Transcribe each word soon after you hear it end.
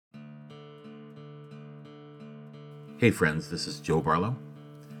Hey friends, this is Joe Barlow,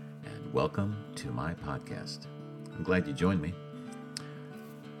 and welcome to my podcast. I'm glad you joined me.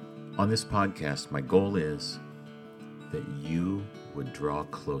 On this podcast, my goal is that you would draw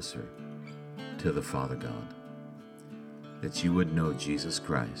closer to the Father God, that you would know Jesus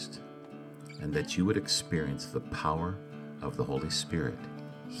Christ, and that you would experience the power of the Holy Spirit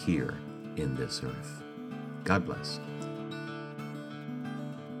here in this earth. God bless.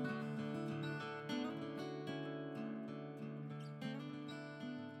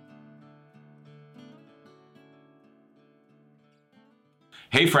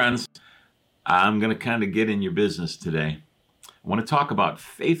 Hey friends, I'm going to kind of get in your business today. I want to talk about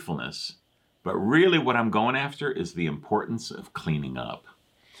faithfulness, but really what I'm going after is the importance of cleaning up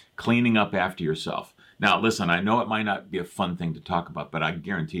after yourself. Now listen, I know it might not be a fun thing to talk about, but I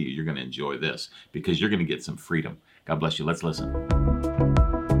guarantee you're going to enjoy this because you're going to get some freedom. God bless you. Let's listen.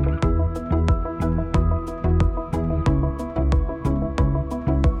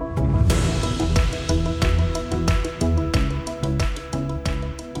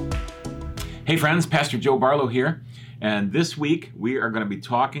 Hey friends, Pastor Joe Barlow here, and this week we are going to be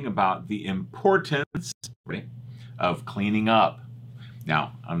talking about the importance of cleaning up.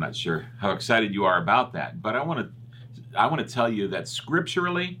 Now, I'm not sure how excited you are about that, but I want to tell you that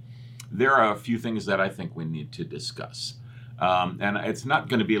scripturally, there are a few things that I think we need to discuss. And it's not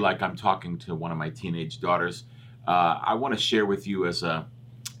going to be like I'm talking to one of my teenage daughters. I want to share with you as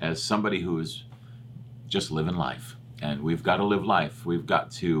somebody who's just living life, and we've got to live life. We've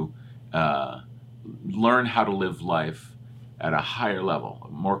got to learn how to live life at a higher level, a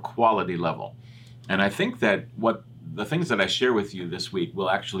more quality level. And I think that what the things that I share with you this week will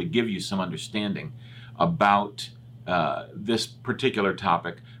actually give you some understanding about this particular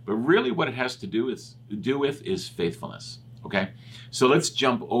topic. But really what it has to do with is faithfulness. Okay? So let's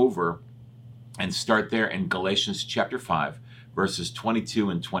jump over and start there in Galatians chapter 5, verses 22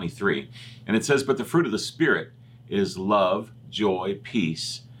 and 23. And it says, "But the fruit of the Spirit is love, joy,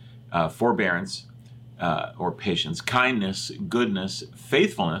 peace, forbearance, or patience, kindness, goodness,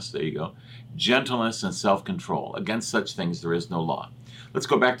 faithfulness," there you go, "gentleness and self-control. Against such things there is no law." Let's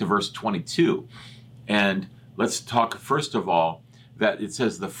go back to verse 22, and let's talk first of all that it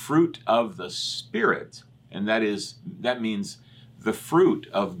says the fruit of the Spirit, and that means the fruit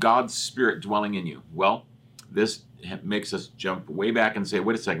of God's Spirit dwelling in you. Well, this makes us jump way back and say,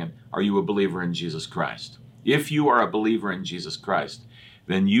 wait a second, are you a believer in Jesus Christ? If you are a believer in Jesus Christ,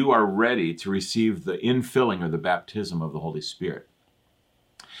 then you are ready to receive the infilling or the baptism of the Holy Spirit.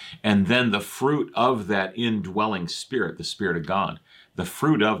 And then the fruit of that indwelling Spirit, the Spirit of God, the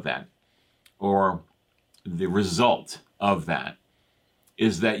fruit of that, or the result of that,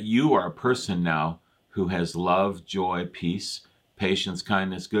 is that you are a person now who has love, joy, peace, patience,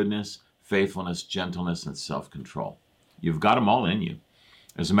 kindness, goodness, faithfulness, gentleness, and self-control. You've got them all in you.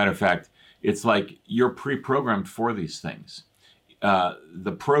 As a matter of fact, it's like you're pre-programmed for these things.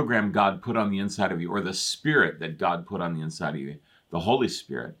 The program God put on the inside of you, or the Spirit that God put on the inside of you, the Holy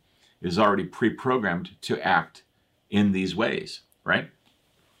Spirit, is already pre-programmed to act in these ways, right?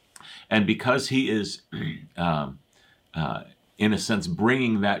 And because He is, in a sense,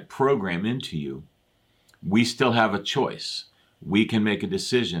 bringing that program into you, we still have a choice. We can make a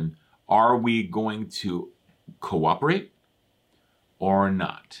decision. Are we going to cooperate or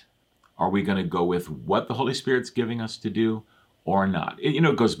not? Are we going to go with what the Holy Spirit's giving us to do or not? It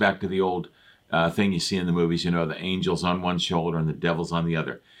goes back to the old thing you see in the movies, the angel's on one shoulder and the devil's on the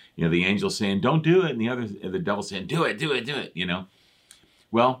other. The angel saying, don't do it, and the devil saying, do it,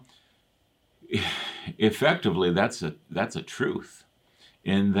 Well, effectively, that's a truth,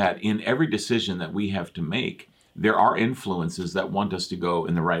 in that in every decision that we have to make, there are influences that want us to go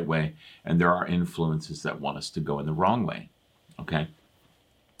in the right way, and there are influences that want us to go in the wrong way, okay?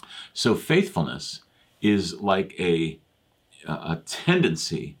 So faithfulness is like a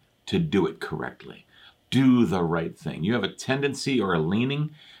tendency to do it correctly, do the right thing. You have a tendency or a leaning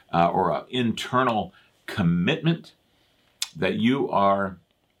or an internal commitment that you are,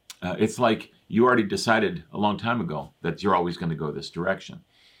 it's like you already decided a long time ago that you're always going to go this direction.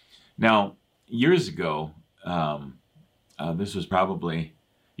 Now, years ago, this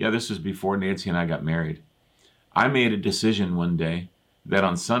was before Nancy and I got married. I made a decision one day that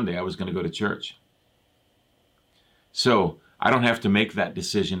on Sunday I was going to go to church. So I don't have to make that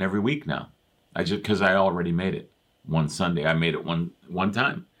decision every week now. Because I already made it one Sunday. I made it one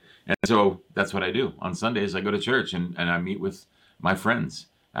time. And so that's what I do. On Sundays, I go to church and I meet with my friends.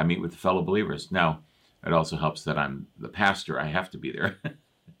 I meet with fellow believers. Now, it also helps that I'm the pastor. I have to be there.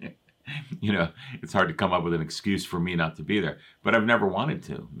 It's hard to come up with an excuse for me not to be there. But I've never wanted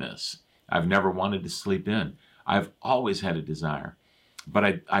to miss. I've never wanted to sleep in. I've always had a desire.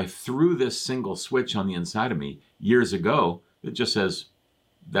 But I threw this single switch on the inside of me years ago that just says,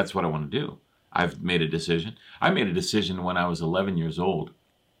 that's what I want to do. I've made a decision. I made a decision when I was 11 years old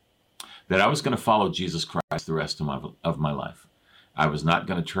that I was going to follow Jesus Christ the rest of my life. I was not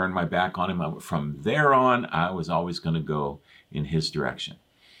going to turn my back on him. From there on, I was always going to go in his direction.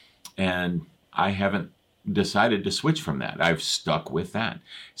 And I haven't decided to switch from that. I've stuck with that.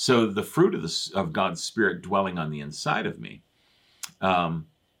 So the fruit of God's Spirit dwelling on the inside of me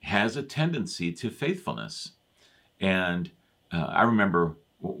has a tendency to faithfulness. And I remember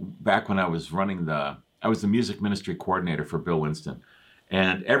back when I was I was the music ministry coordinator for Bill Winston.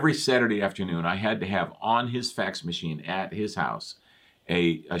 And every Saturday afternoon, I had to have on his fax machine at his house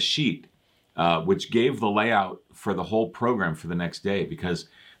a sheet which gave the layout for the whole program for the next day, because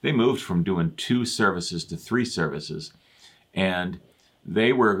they moved from doing 2 services to 3 services. And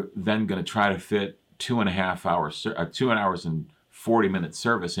they were then going to try to fit 2.5 hours, 2 hours and 40-minute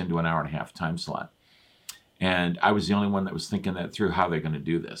service into an hour and a half time slot. And I was the only one that was thinking that through, how they're going to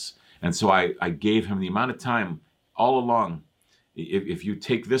do this. And so I gave him the amount of time all along. If you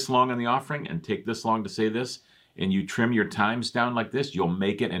take this long on the offering and take this long to say this, and you trim your times down like this, you'll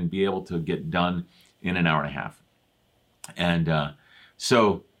make it and be able to get done in an hour and a half. And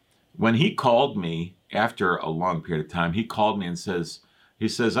so when he called me after a long period of time, he called me and he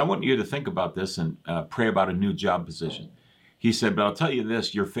says, I want you to think about this and pray about a new job position. He said, but I'll tell you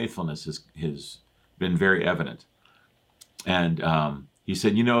this, your faithfulness has been very evident. And he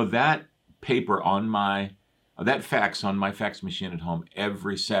said, that paper on that fax on my fax machine at home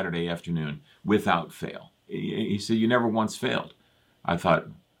every Saturday afternoon without fail. He said, you never once failed. I thought,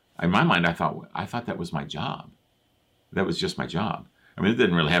 in my mind, I thought that was my job. That was just my job. I mean, it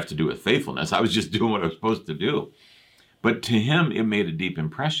didn't really have to do with faithfulness. I was just doing what I was supposed to do. But to him, it made a deep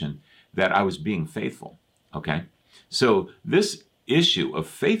impression that I was being faithful. Okay? So this issue of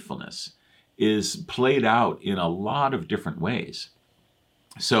faithfulness is played out in a lot of different ways.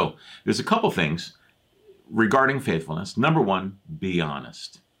 So there's a couple things regarding faithfulness. Number one, be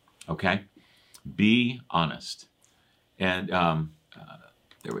honest. Okay? Be honest. And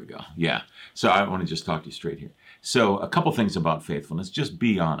there we go. Yeah. So I want to just talk to you straight here. So a couple things about faithfulness. Just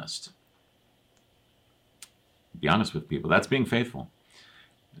be honest. Be honest with people. That's being faithful.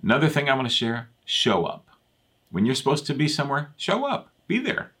 Another thing I want to share, show up. When you're supposed to be somewhere, show up. Be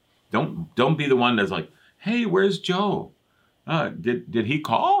there. Don't be the one that's like, hey, where's Joe? Did he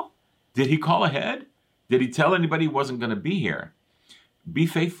call? Did he call ahead? Did he tell anybody he wasn't going to be here? Be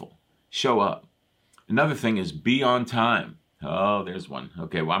faithful. Show up. Another thing is be on time. Oh, there's one.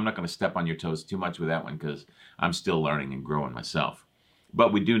 Okay, well, I'm not going to step on your toes too much with that one because I'm still learning and growing myself.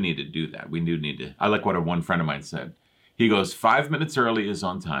 But we do need to do that. We do need to. I like what one friend of mine said. He goes, 5 minutes early is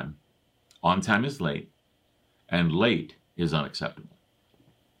on time is late, and late is unacceptable.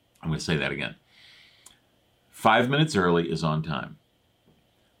 I'm going to say that again. 5 minutes early is on time.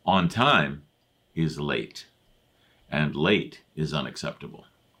 On time is late, and late is unacceptable.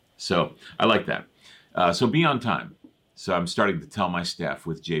 So I like that. So be on time. So I'm starting to tell my staff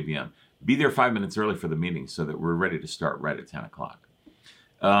with JBM, be there 5 minutes early for the meeting so that we're ready to start right at 10 o'clock.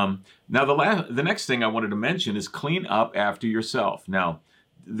 Now, the next thing I wanted to mention is clean up after yourself. Now,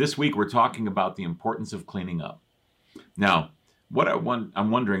 this week we're talking about the importance of cleaning up. Now, what I'm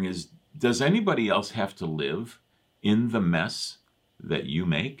wondering is, does anybody else have to live in the mess that you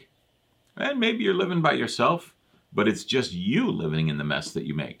make? And maybe you're living by yourself, but it's just you living in the mess that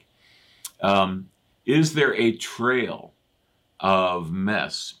you make. Is there a trail of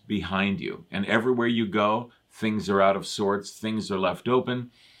mess behind you? And everywhere you go, things are out of sorts, things are left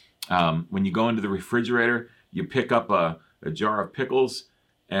open. When you go into the refrigerator, you pick up a jar of pickles,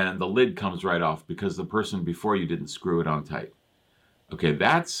 and the lid comes right off because the person before you didn't screw it on tight. Okay,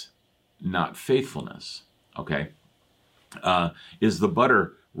 that's not faithfulness. Okay, is the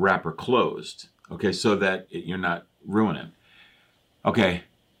butter wrapper closed? Okay, so that you're not ruining. Okay,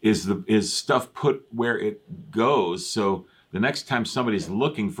 is stuff put where it goes so the next time somebody's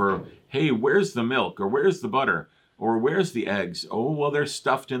looking for, hey, where's the milk, or where's the butter, or where's the eggs? Oh, well, they're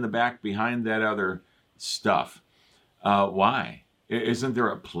stuffed in the back behind that other stuff. Why? Isn't there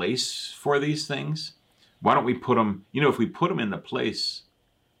a place for these things? Why don't we put them, if we put them in the place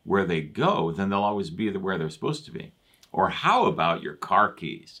where they go, then they'll always be where they're supposed to be. Or how about your car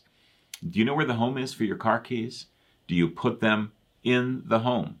keys? Do you know where the home is for your car keys? Do you put them in the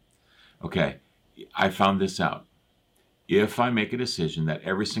home? Okay, I found this out. If I make a decision that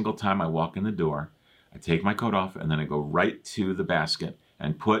every single time I walk in the door, I take my coat off and then I go right to the basket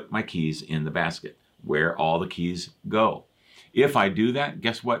and put my keys in the basket where all the keys go. If I do that,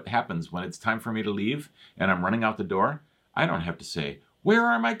 guess what happens when it's time for me to leave and I'm running out the door? I don't have to say, "Where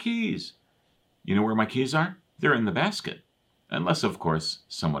are my keys?" You know where my keys are? They're in the basket. Unless, of course,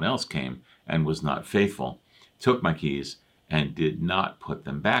 someone else came and was not faithful, took my keys, and did not put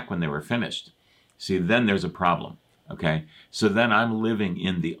them back when they were finished. See, then there's a problem, okay? So then I'm living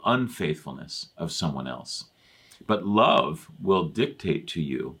in the unfaithfulness of someone else. But love will dictate to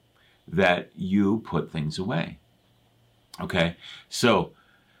you that you put things away, okay? So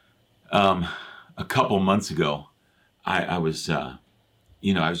a couple months ago, I was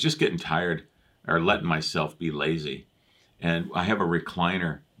just getting tired or letting myself be lazy. And I have a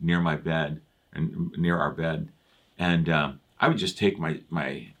recliner near my bed, and near our bed. And I would just take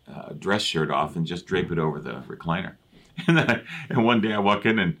my dress shirt off and just drape it over the recliner. And one day I walk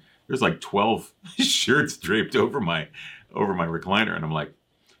in and there's like 12 shirts draped over my recliner. And I'm like,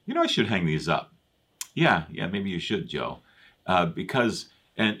 I should hang these up. Yeah, maybe you should, Joe. Because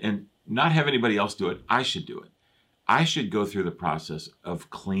not have anybody else do it. I should do it. I should go through the process of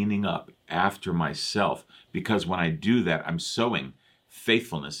cleaning up after myself, because when I do that, I'm sowing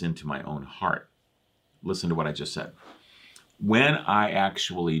faithfulness into my own heart. Listen to what I just said. When I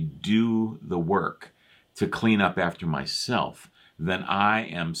actually do the work to clean up after myself, then I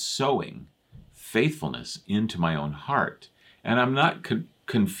am sowing faithfulness into my own heart. And I'm not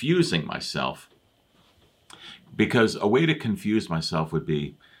confusing myself, because a way to confuse myself would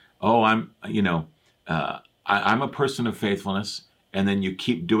be, I'm a person of faithfulness, and then you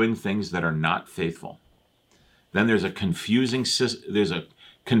keep doing things that are not faithful. Then there's a confusing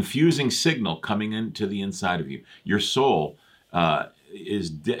signal coming into the inside of you. Your soul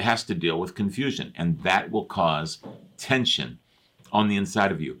has to deal with confusion, and that will cause tension on the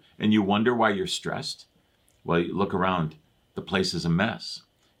inside of you. And you wonder why you're stressed? Well, you look around. The place is a mess.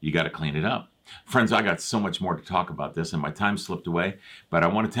 You got to clean it up. Friends, I got so much more to talk about this, and my time slipped away, but I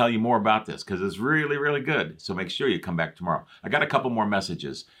want to tell you more about this because it's really, really good. So make sure you come back tomorrow. I got a couple more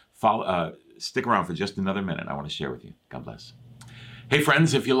messages. Stick around for just another minute. I want to share with you. God bless. Hey,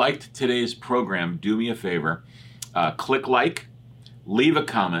 friends, if you liked today's program, do me a favor. Click like, leave a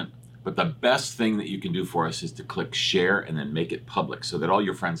comment, but the best thing that you can do for us is to click share and then make it public so that all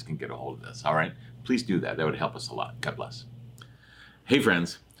your friends can get a hold of this, all right? Please do that. That would help us a lot. God bless. Hey,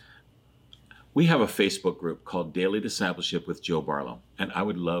 friends. We have a Facebook group called Daily Discipleship with Joe Barlow, and I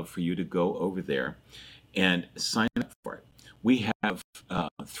would love for you to go over there and sign up for it. We have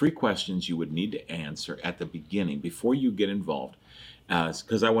 3 questions you would need to answer at the beginning before you get involved,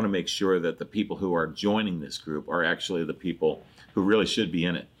 because I want to make sure that the people who are joining this group are actually the people who really should be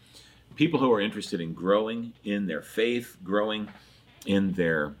in it. People who are interested in growing in their faith, growing in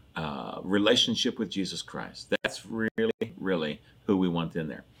their relationship with Jesus Christ. That's really, really who we want in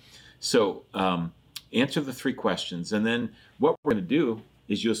there. So answer the 3 questions, and then what we're going to do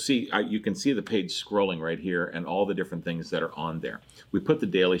is you can see the page scrolling right here and all the different things that are on there. We put the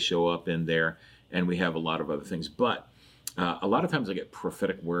Daily Show up in there, and we have a lot of other things, but a lot of times I get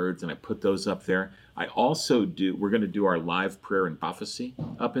prophetic words, and I put those up there. We're going to do our live prayer and prophecy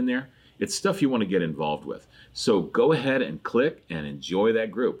up in there. It's stuff you want to get involved with. So go ahead and click and enjoy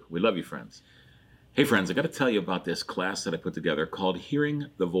that group. We love you, friends. Hey friends, I got to tell you about this class that I put together called Hearing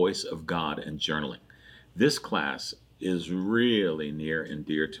the Voice of God and Journaling. This class is really near and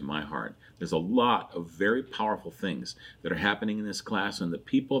dear to my heart. There's a lot of very powerful things that are happening in this class, and the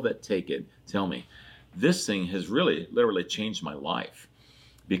people that take it tell me this thing has really literally changed my life,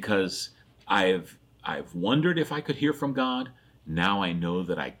 because I've wondered if I could hear from God. Now I know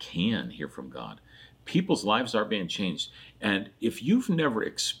that I can hear from God. People's lives are being changed. And if you've never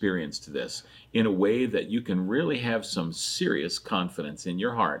experienced this in a way that you can really have some serious confidence in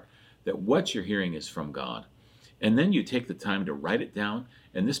your heart that what you're hearing is from God, and then you take the time to write it down,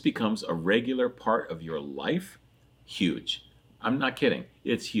 and this becomes a regular part of your life, huge. I'm not kidding.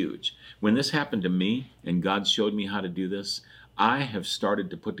 It's huge. When this happened to me and God showed me how to do this, I have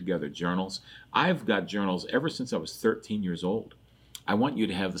started to put together journals. I've got journals ever since I was 13 years old. I want you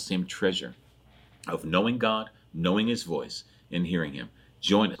to have the same treasure of knowing God, knowing His voice, and hearing Him.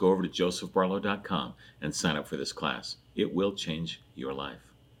 Join us. Go over to josephbarlow.com and sign up for this class. It will change your life.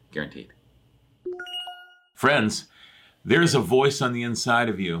 Guaranteed. Friends, there's a voice on the inside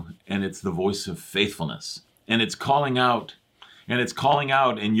of you, and it's the voice of faithfulness. And it's calling out,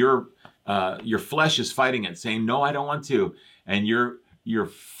 and your flesh is fighting it, saying, "No, I don't want to." And your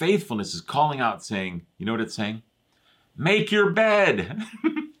faithfulness is calling out, saying, you know what it's saying? Make your bed.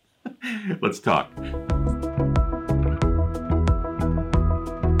 Let's talk.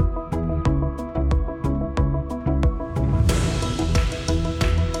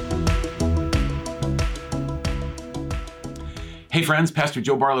 Hey friends, Pastor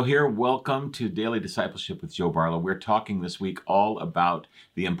Joe Barlow here. Welcome to Daily Discipleship with Joe Barlow. We're talking this week all about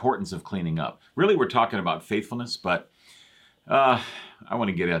the importance of cleaning up. Really, we're talking about faithfulness, but I want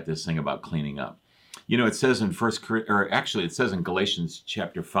to get at this thing about cleaning up. You know, it says in it says in Galatians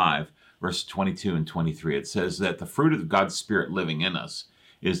chapter 5, verse 22 and 23, it says that the fruit of God's Spirit living in us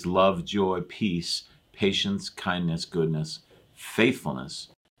is love, joy, peace, patience, kindness, goodness, faithfulness,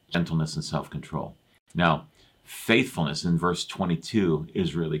 gentleness, and self-control. Now, faithfulness in verse 22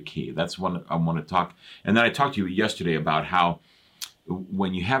 is really key. That's what I want to talk. And then I talked to you yesterday about how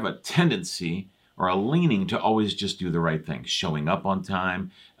when you have a tendency or a leaning to always just do the right thing, showing up on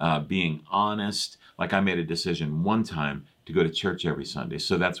time, being honest. Like I made a decision one time to go to church every Sunday.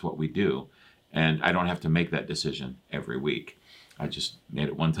 So that's what we do. And I don't have to make that decision every week. I just made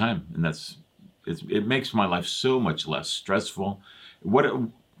it one time. And it makes my life so much less stressful.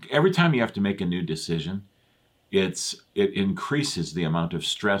 Every time you have to make a new decision, it increases the amount of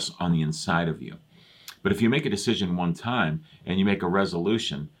stress on the inside of you. But if you make a decision one time and you make a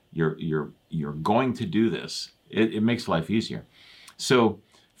resolution, you're going to do this, it makes life easier. So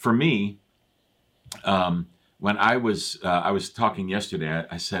for me, when I was talking yesterday,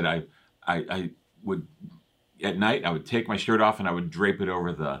 I said I would at night I would take my shirt off and I would drape it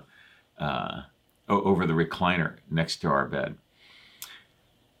over the recliner next to our bed.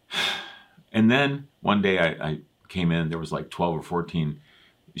 And then one day I came in, there was like 12 or 14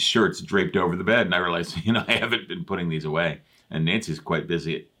 shirts draped over the bed. And I realized, I haven't been putting these away. And Nancy's quite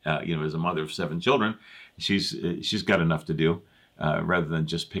busy, as a mother of 7 children. She's got enough to do rather than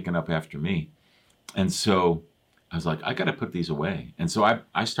just picking up after me. And so I was like, I got to put these away. And so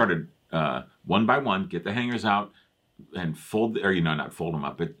I started one by one, get the hangers out and not fold them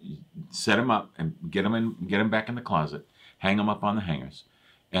up, but set them up and get them back in the closet, hang them up on the hangers.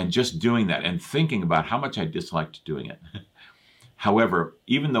 And just doing that and thinking about how much I disliked doing it. However,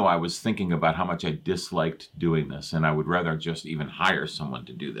 even though I was thinking about how much I disliked doing this, and I would rather just even hire someone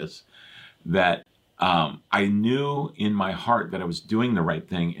to do this, that I knew in my heart that I was doing the right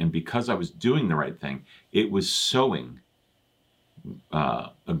thing. And because I was doing the right thing, it was sowing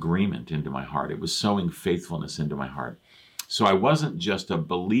agreement into my heart. It was sowing faithfulness into my heart. So I wasn't just a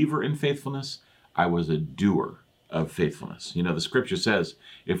believer in faithfulness, I was a doer of faithfulness. The scripture says,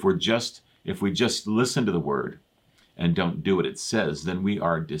 if we just listen to the word and don't do what it says, then we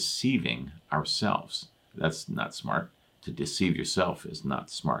are deceiving ourselves. That's not smart. To deceive yourself is not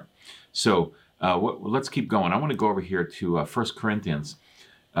smart. So let's keep going. I want to go over here to 1 Corinthians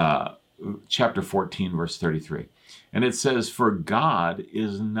chapter 14, verse 33. And it says, for God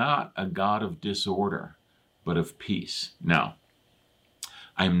is not a God of disorder, but of peace. Now,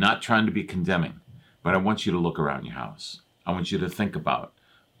 I'm not trying to be condemning, but I want you to look around your house. I want you to think about,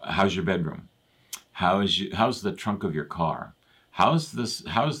 how's your bedroom? How's the trunk of your car? How's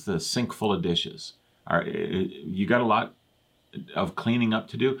the sink full of dishes? You got a lot of cleaning up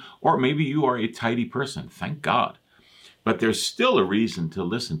to do? Or maybe you are a tidy person. Thank God. But there's still a reason to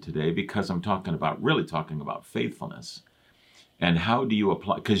listen today, because I'm really talking about faithfulness. And how do you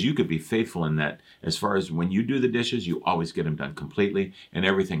apply? Because you could be faithful in that, as far as when you do the dishes, you always get them done completely and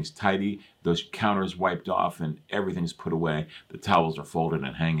everything's tidy. Those counters wiped off and everything's put away. The towels are folded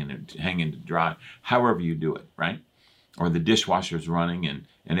and hanging to dry. However you do it, right? Or the dishwasher's running and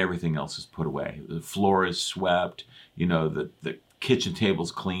everything else is put away. The floor is swept. The kitchen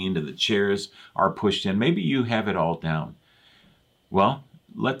table's cleaned and the chairs are pushed in. Maybe you have it all down. Well,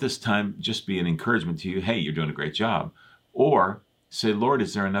 let this time just be an encouragement to you. Hey, you're doing a great job. Or say, Lord,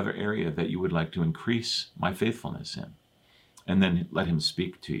 is there another area that you would like to increase my faithfulness in? And then let him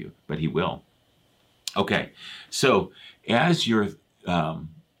speak to you, but he will. Okay, so as you're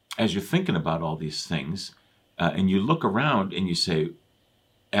thinking about all these things, and you look around and you say,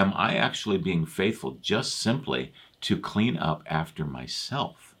 am I actually being faithful just simply to clean up after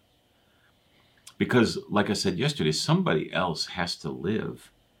myself? Because, like I said yesterday, somebody else has to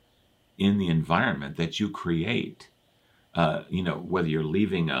live in the environment that you create. Whether you're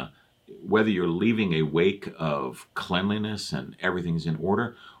leaving a wake of cleanliness and everything's in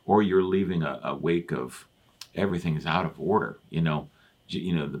order, or you're leaving a wake of everything's out of order.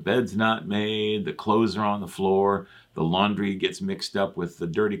 The bed's not made, the clothes are on the floor, the laundry gets mixed up with the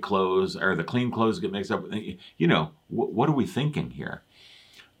dirty clothes, or the clean clothes get mixed up with, what are we thinking here?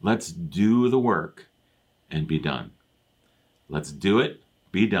 Let's do the work and be done. Let's do it,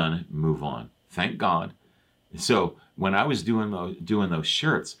 be done, move on. Thank God. So when I was doing those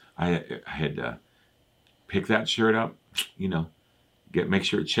shirts, I had to pick that shirt up,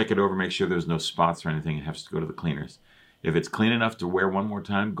 check it over, make sure there's no spots or anything. It has to go to the cleaners. If it's clean enough to wear one more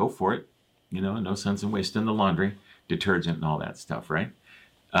time, go for it. No sense in wasting the laundry. detergent and all that stuff, right?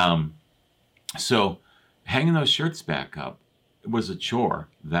 Um, so hanging those shirts back up was a chore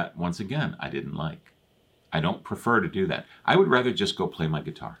that, once again, I didn't like. I don't prefer to do that. I would rather just go play my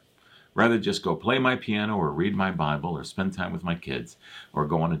guitar, rather just go play my piano or read my Bible or spend time with my kids or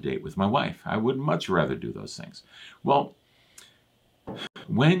go on a date with my wife. I would much rather do those things. Well,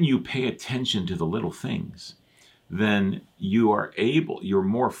 when you pay attention to the little things, then you're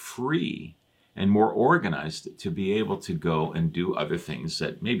more free and more organized to be able to go and do other things,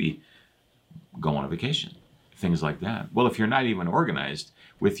 that maybe go on a vacation, things like that. Well, if you're not even organized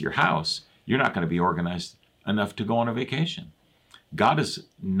with your house, you're not going to be organized enough to go on a vacation. God is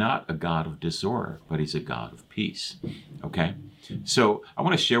not a God of disorder, but he's a God of peace. Okay? So I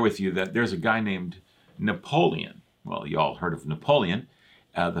want to share with you that there's a guy named Napoleon. Well, you all heard of Napoleon,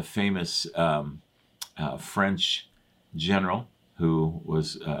 the famous French general who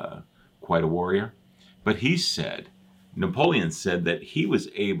was quite a warrior. But Napoleon said that he was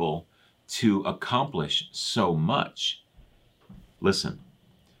able to accomplish so much, listen,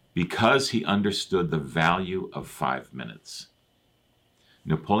 because he understood the value of 5 minutes.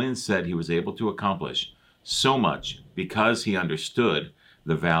 Napoleon said he was able to accomplish so much because he understood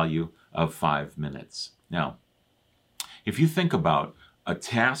the value of 5 minutes. Now, if you think about a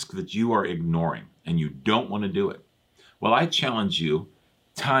task that you are ignoring and you don't want to do it, well, I challenge you,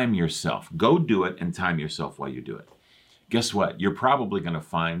 time yourself. Go do it and time yourself while you do it. Guess what? You're probably going to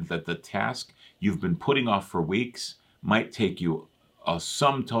find that the task you've been putting off for weeks might take you a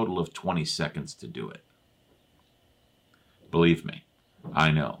sum total of 20 seconds to do it. Believe me,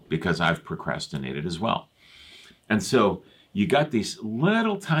 I know, because I've procrastinated as well. And so you got these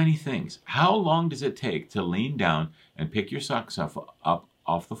little tiny things. How long does it take to lean down and pick your socks up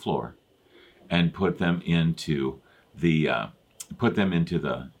off the floor and put them into the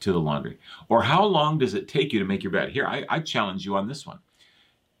laundry? Or how long does it take you to make your bed? Here, I challenge you on this one.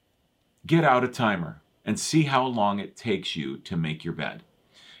 Get out a timer and see how long it takes you to make your bed.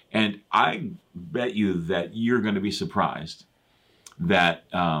 And I bet you that you're going to be surprised that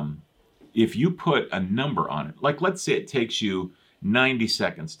if you put a number on it, like let's say it takes you 90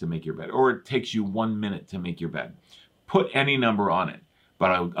 seconds to make your bed, or it takes you 1 minute to make your bed, put any number on it.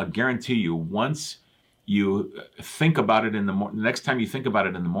 But I'll guarantee you, once you think about it in the morning, next time you think about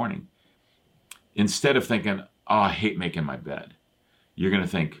it in the morning, instead of thinking, oh, I hate making my bed, you're going to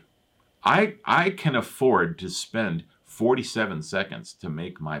think, I can afford to spend 47 seconds to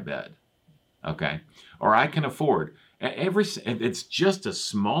make my bed, okay? Or I can afford, it's just a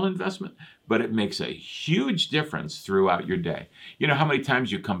small investment, but it makes a huge difference throughout your day. You know how many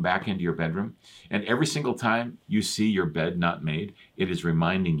times you come back into your bedroom, and every single time you see your bed not made, it is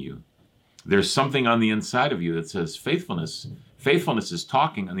reminding you. There's something on the inside of you that says faithfulness. Faithfulness is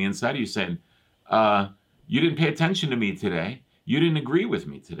talking on the inside of you saying, you didn't pay attention to me today. You didn't agree with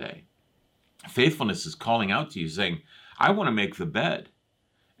me today. Faithfulness is calling out to you saying, I want to make the bed.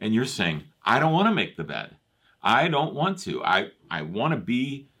 And you're saying, I don't want to make the bed. I don't want to. I want to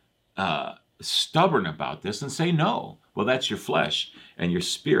be stubborn about this and say no. Well, that's your flesh and your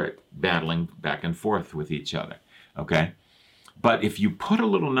spirit battling back and forth with each other. Okay? But if you put a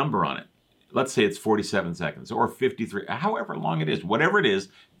little number on it, let's say it's 47 seconds or 53, however long it is, whatever it is,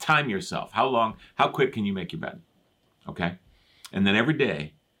 time yourself. How quick can you make your bed? Okay? And then every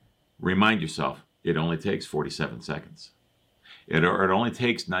day, remind yourself, it only takes 47 seconds. It only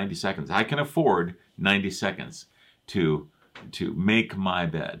takes 90 seconds. I can afford 90 seconds to make my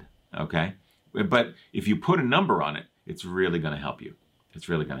bed, okay? But if you put a number on it, it's really going to help you. It's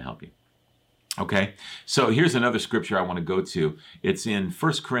really going to help you. Okay, so here's another scripture I want to go to. It's in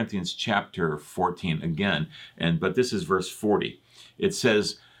 1 Corinthians chapter 14 again, but this is verse 40. It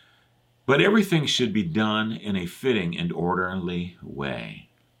says, but everything should be done in a fitting and orderly way.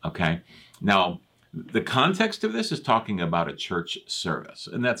 Okay, now the context of this is talking about a church service,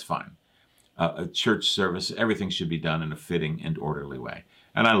 and that's fine. A church service, everything should be done in a fitting and orderly way.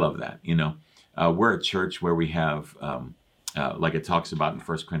 And I love that. You know, we're a church where we have, like it talks about in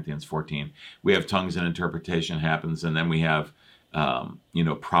 1 Corinthians 14, we have tongues and interpretation happens, and then we have,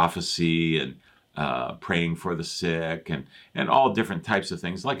 prophecy and praying for the sick and all different types of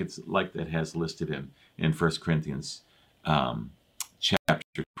things, like that has listed in 1 Corinthians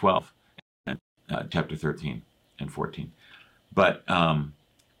chapter 12 and chapter 13 and 14.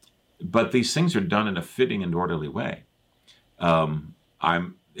 But these things are done in a fitting and orderly way.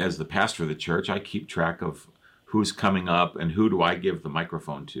 As the pastor of the church, I keep track of who's coming up and who do I give the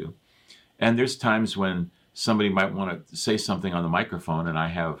microphone to. And there's times when somebody might want to say something on the microphone and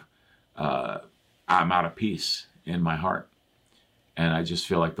I'm out of peace in my heart. And I just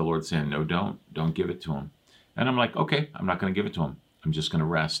feel like the Lord saying, no, don't give it to them. And I'm like, okay, I'm not going to give it to him. I'm just going to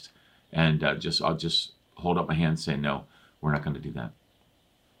rest. And I'll just hold up my hand and say, no, we're not going to do that.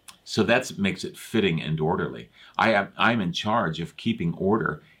 So that makes it fitting and orderly. I'm in charge of keeping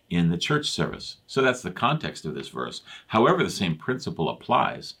order in the church service. So that's the context of this verse. However, the same principle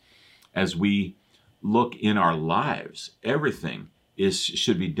applies as we look in our lives. Everything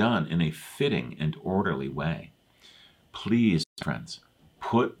should be done in a fitting and orderly way. Please, friends,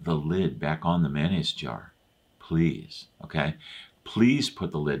 put the lid back on the mayonnaise jar. Please, okay? Please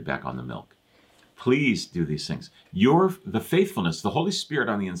put the lid back on the milk. Please do these things. The faithfulness, the Holy Spirit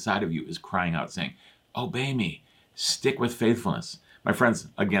on the inside of you is crying out saying, obey me, stick with faithfulness. My friends,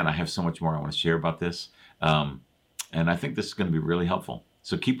 again, I have so much more I want to share about this. And I think this is going to be really helpful.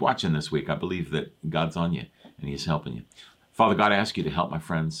 So keep watching this week. I believe that God's on you and he's helping you. Father God, I ask you to help my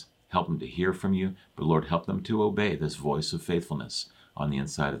friends, help them to hear from you, but Lord, help them to obey this voice of faithfulness on the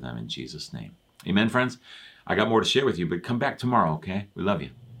inside of them in Jesus' name. Amen, friends. I got more to share with you, but come back tomorrow, okay? We love you.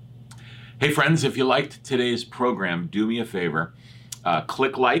 Hey, friends, if you liked today's program, do me a favor.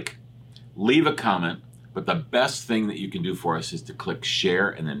 Click like, leave a comment, but the best thing that you can do for us is to click share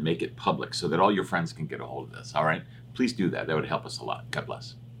and then make it public so that all your friends can get a hold of this, all right? Please do that. That would help us a lot. God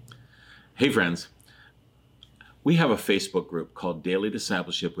bless. Hey, friends. We have a Facebook group called Daily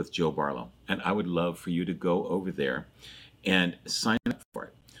Discipleship with Joe Barlow, and I would love for you to go over there and sign up for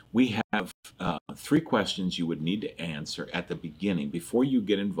it. We have 3 questions you would need to answer at the beginning before you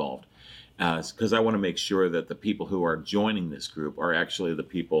get involved, because I want to make sure that the people who are joining this group are actually the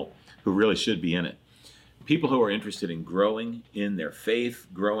people who really should be in it. People who are interested in growing in their faith,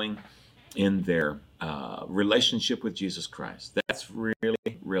 growing in their relationship with Jesus Christ. That's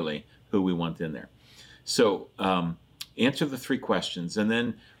really, really who we want in there. So answer the 3 questions, and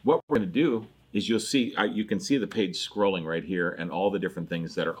then what we're going to do is you can see the page scrolling right here and all the different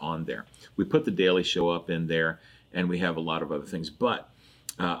things that are on there. We put the daily show up in there, and we have a lot of other things, but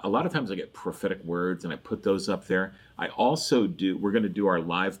a lot of times I get prophetic words and I put those up there. We're going to do our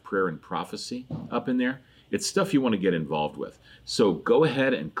live prayer and prophecy up in there. It's stuff you want to get involved with. So go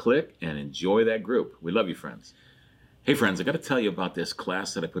ahead and click and enjoy that group. We love you, friends. Hey, friends, I got to tell you about this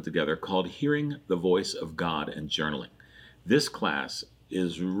class that I put together called Hearing the Voice of God and Journaling. This class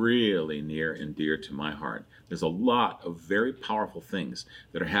is really near and dear to my heart. There's a lot of very powerful things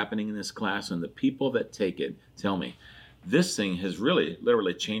that are happening in this class, and the people that take it tell me, this thing has really,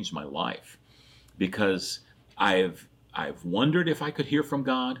 literally changed my life, because I've wondered if I could hear from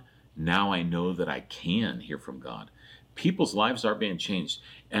God. Now I know that I can hear from God. People's lives are being changed.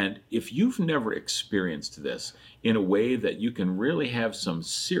 And if you've never experienced this in a way that you can really have some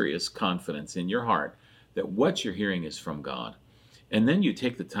serious confidence in your heart that what you're hearing is from God, and then you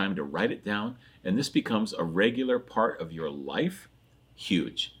take the time to write it down, and this becomes a regular part of your life,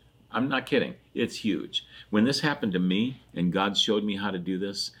 huge. I'm not kidding. It's huge. When this happened to me and God showed me how to do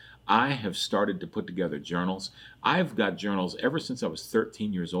this, I have started to put together journals. I've got journals ever since I was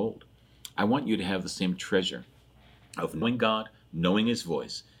 13 years old. I want you to have the same treasure of knowing God, knowing his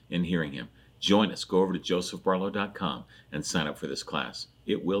voice, and hearing him. Join us. Go over to josephbarlow.com and sign up for this class.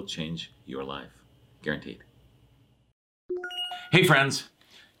 It will change your life. Guaranteed. Hey, friends.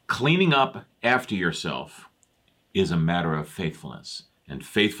 Cleaning up after yourself is a matter of faithfulness. And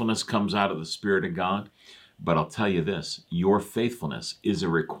faithfulness comes out of the Spirit of God. But I'll tell you this, your faithfulness is a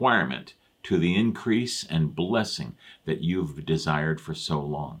requirement to the increase and blessing that you've desired for so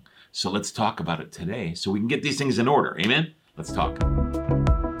long. So let's talk about it today so we can get these things in order. Amen? Let's talk.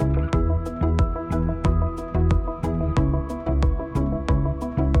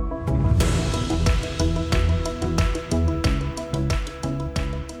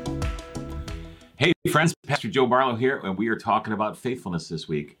 Hey friends, Pastor Joe Barlow here, and we are talking about faithfulness this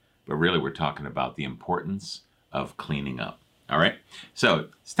week, but really we're talking about the importance of cleaning up. All right? So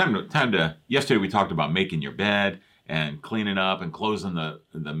it's time to yesterday we talked about making your bed and cleaning up and closing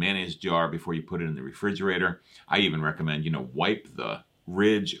the mayonnaise jar before you put it in the refrigerator. I even recommend, wipe the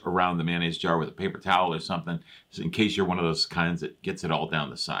ridge around the mayonnaise jar with a paper towel or something, in case you're one of those kinds that gets it all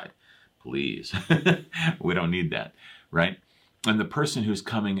down the side. Please. We don't need that, right? And the person who's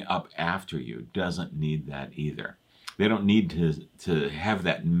coming up after you doesn't need that either. They don't need to have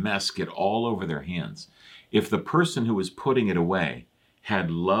that mess get all over their hands. If the person who was putting it away had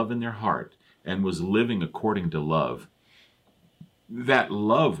love in their heart and was living according to love, that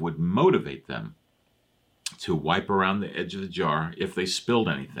love would motivate them to wipe around the edge of the jar if they spilled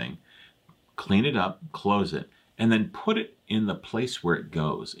anything, clean it up, close it, and then put it in the place where it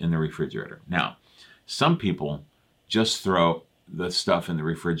goes in the refrigerator. Now, some people just throw the stuff in the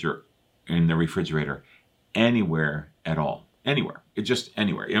refrigerator anywhere at all. Anywhere. It's just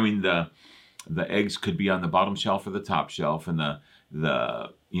anywhere. I mean, The eggs could be on the bottom shelf or the top shelf, and the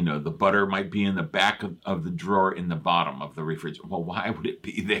butter might be in the back of the drawer in the bottom of the refrigerator. Well, why would it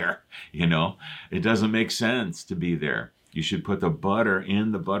be there? It doesn't make sense to be there. You should put the butter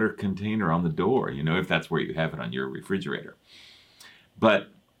in the butter container on the door, if that's where you have it on your refrigerator. But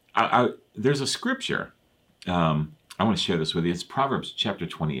there's a scripture. I want to share this with you. It's Proverbs chapter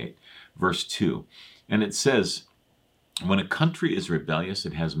 28, verse 2. And it says, when a country is rebellious,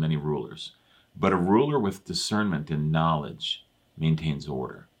 it has many rulers. But a ruler with discernment and knowledge maintains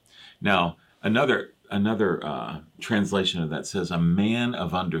order. Now, another translation of that says, a man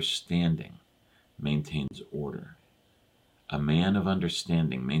of understanding maintains order. A man of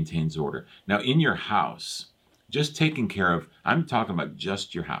understanding maintains order. Now, in your house, just taking care of, I'm talking about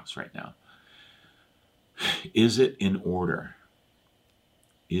just your house right now. Is it in order?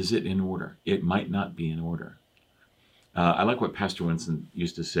 Is it in order? It might not be in order. I like what Pastor Winston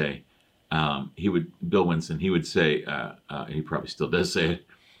used to say. Bill Winston, he would say, he probably still does say it,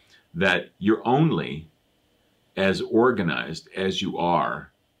 that you're only as organized as you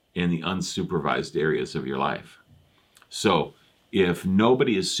are in the unsupervised areas of your life. So if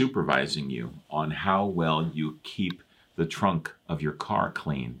nobody is supervising you on how well you keep the trunk of your car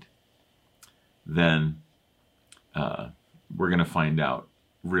cleaned, then we're going to find out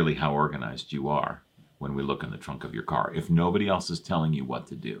really how organized you are when we look in the trunk of your car. If nobody else is telling you what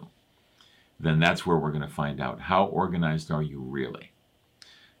to do, then that's where we're going to find out how organized are you really.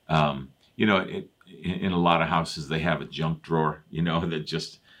 In a lot of houses, they have a junk drawer, that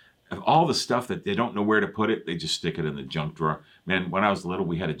just, all the stuff that they don't know where to put it, they just stick it in the junk drawer. Man, when I was little,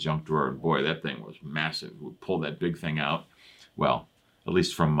 we had a junk drawer, and boy, that thing was massive. We'd pull that big thing out. Well, at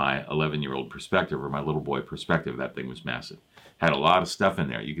least from my 11-year-old perspective, or my little boy perspective, that thing was massive. Had a lot of stuff in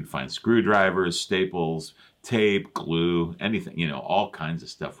there. You could find screwdrivers, staples, tape, glue, anything, all kinds of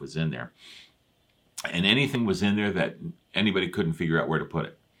stuff was in there. And anything was in there that anybody couldn't figure out where to put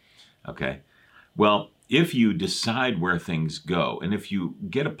it. Okay? Well, if you decide where things go, and if you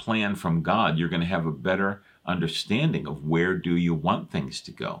get a plan from God, you're going to have a better understanding of where do you want things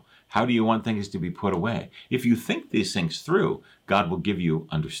to go. How do you want things to be put away? If you think these things through, God will give you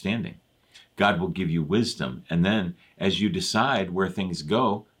understanding. God will give you wisdom. And then as you decide where things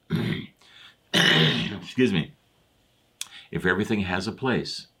go, excuse me, if everything has a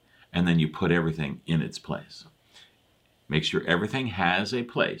place, and then you put everything in its place. Make sure everything has a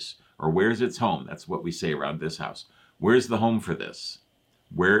place, or where's its home? That's what we say around this house. Where's the home for this?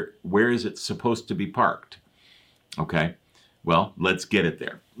 Where is it supposed to be parked? Okay, well, let's get it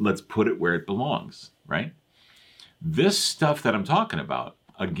there. Let's put it where it belongs, right? This stuff that I'm talking about,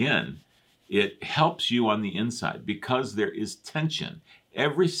 again, it helps you on the inside because there is tension.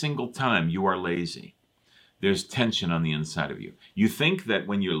 Every single time you are lazy, there's tension on the inside of you. You think that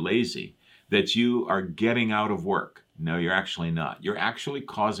when you're lazy, that you are getting out of work. No, you're actually not. You're actually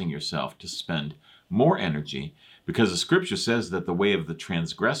causing yourself to spend more energy because the scripture says that the way of the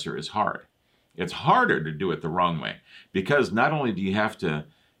transgressor is hard. It's harder to do it the wrong way because not only do you have to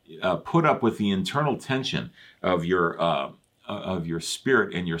put up with the internal tension of your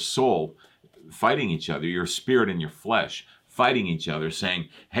spirit and your soul fighting each other, your spirit and your flesh fighting each other, saying,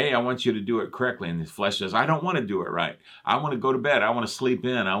 hey, I want you to do it correctly. And the flesh says, I don't want to do it right. I want to go to bed. I want to sleep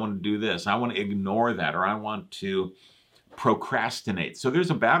in. I want to do this. I want to ignore that, or I want to procrastinate. So there's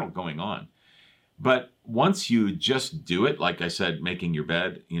a battle going on. But once you just do it, like I said, making your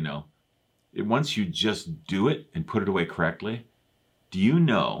bed, once you just do it and put it away correctly, do you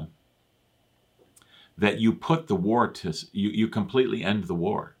know that you put the war to, you completely end the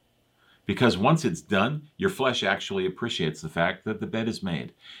war? Because once it's done, your flesh actually appreciates the fact that the bed is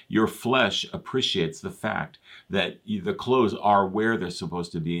made. Your flesh appreciates the fact that the clothes are where they're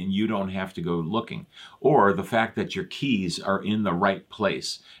supposed to be and you don't have to go looking. Or the fact that your keys are in the right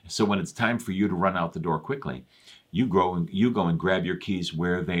place. So when it's time for you to run out the door quickly, you go and grab your keys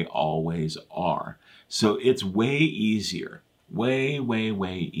where they always are. So it's way easier, way, way,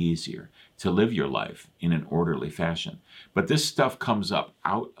 way easier to live your life in an orderly fashion. But this stuff comes up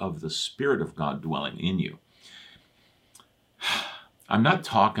out of the Spirit of God dwelling in you. I'm not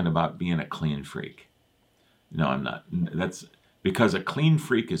talking about being a clean freak. No, I'm not. That's because a clean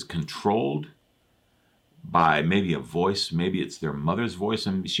freak is controlled by maybe a voice. Maybe it's their mother's voice,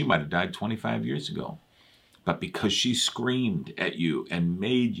 and she might have died 25 years ago. But because she screamed at you and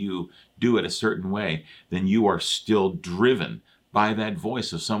made you do it a certain way, then you are still driven by that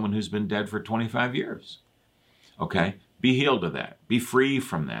voice of someone who's been dead for 25 years. Okay? Be healed of that. Be free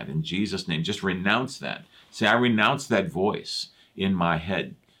from that in Jesus' name. Just renounce that. Say, I renounce that voice in my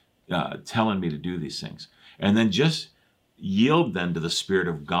head telling me to do these things. And then just, yield then to the Spirit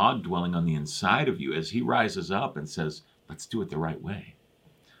of God dwelling on the inside of you as he rises up and says, let's do it the right way.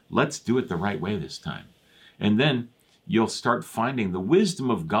 Let's do it the right way this time. And then you'll start finding the wisdom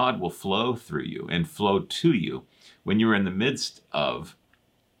of God will flow through you and flow to you when you're in the midst of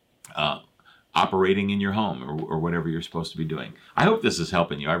operating in your home or whatever you're supposed to be doing. I hope this is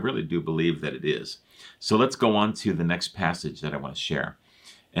helping you. I really do believe that it is. So let's go on to the next passage that I want to share.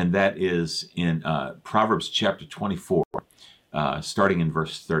 And that is in Proverbs chapter 24, starting in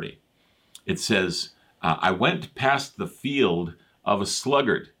verse 30. It says, I went past the field of a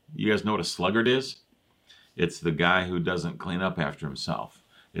sluggard. You guys know what a sluggard is? It's the guy who doesn't clean up after himself.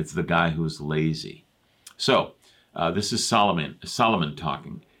 It's the guy who's lazy. So this is Solomon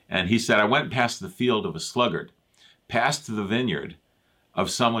talking. And he said, I went past the field of a sluggard, past the vineyard of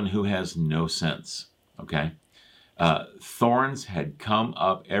someone who has no sense. Okay? Thorns had come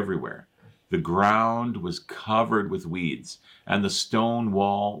up everywhere. The ground was covered with weeds, and the stone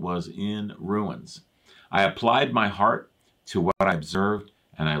wall was in ruins. I applied my heart to what I observed,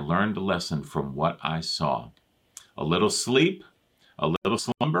 and I learned a lesson from what I saw. A little sleep, a little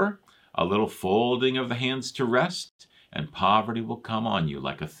slumber, a little folding of the hands to rest, and poverty will come on you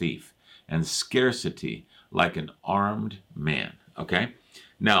like a thief, and scarcity like an armed man. Okay?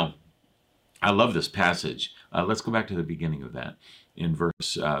 Now, I love this passage. Let's go back to the beginning of that in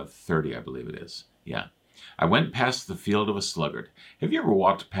verse 30, I believe it is. Yeah. I went past the field of a sluggard. Have you ever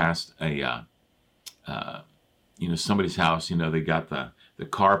walked past somebody's house? They got the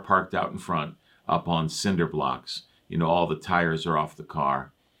car parked out in front up on cinder blocks. All the tires are off the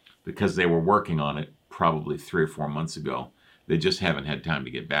car because they were working on it probably 3 or 4 months ago. They just haven't had time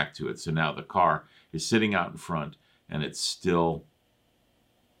to get back to it. So now the car is sitting out in front, and it's still,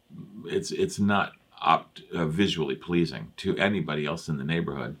 it's not visually pleasing to anybody else in the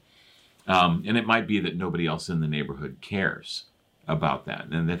neighborhood. And it might be that nobody else in the neighborhood cares about that.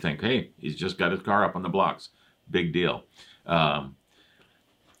 And they think, hey, he's just got his car up on the blocks. Big deal.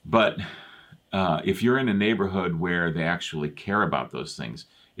 But if you're in a neighborhood where they actually care about those things,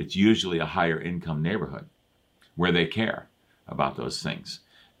 it's usually a higher income neighborhood where they care about those things.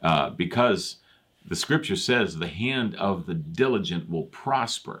 Because the scripture says the hand of the diligent will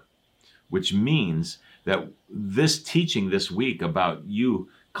prosper, which means that this teaching this week about you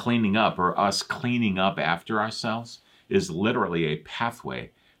cleaning up or us cleaning up after ourselves is literally a pathway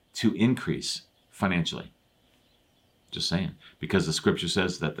to increase financially. Just saying, because the scripture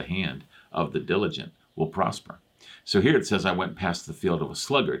says that the hand of the diligent will prosper. So here it says, I went past the field of a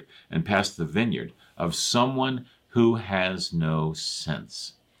sluggard and past the vineyard of someone who has no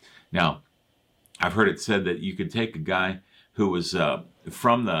sense. Now, I've heard it said that you could take a guy who was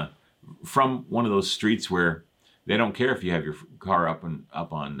from one of those streets where they don't care if you have your car up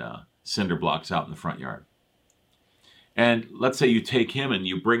on cinder blocks out in the front yard. And let's say you take him and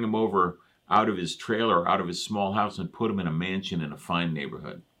you bring him over out of his trailer, out of his small house, and put him in a mansion in a fine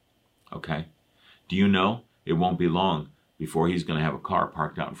neighborhood. Okay? Do you know it won't be long before he's going to have a car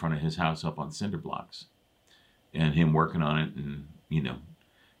parked out in front of his house up on cinder blocks and him working on it, and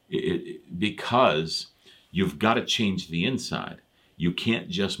because you've got to change the inside. You can't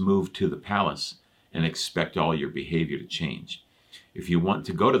just move to the palace and expect all your behavior to change. If you want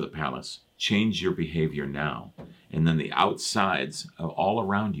to go to the palace, change your behavior now, and then the outsides all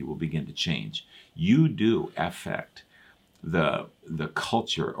around you will begin to change. You do affect the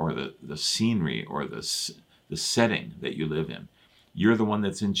culture or the scenery or the setting that you live in. You're the one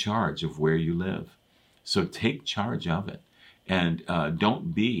that's in charge of where you live. So take charge of it, and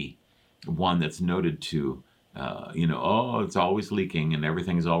don't be one that's noted to, it's always leaking and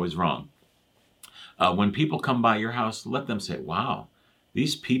everything's always wrong. When people come by your house, let them say, wow,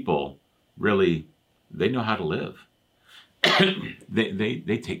 these people really, they know how to live.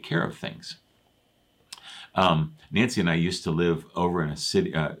 they take care of things. Nancy and I used to live over in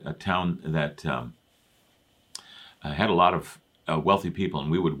a town that had a lot of wealthy people,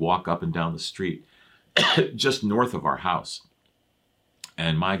 and we would walk up and down the street just north of our house.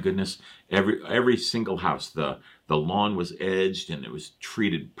 And my goodness, every single house, the lawn was edged and it was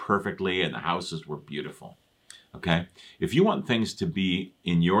treated perfectly, and the houses were beautiful. Okay? If you want things to be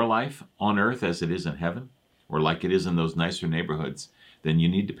in your life on earth as it is in heaven, or like it is in those nicer neighborhoods, then you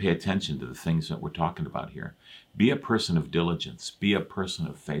need to pay attention to the things that we're talking about here. Be a person of diligence. Be a person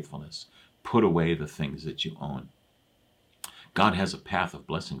of faithfulness. Put away the things that you own. God has a path of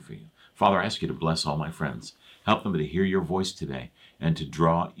blessing for you. Father, I ask you to bless all my friends. Help them to hear your voice today and to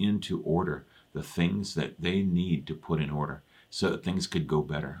draw into order the things that they need to put in order so that things could go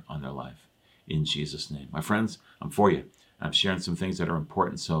better on their life. In Jesus' name. My friends, I'm for you. I'm sharing some things that are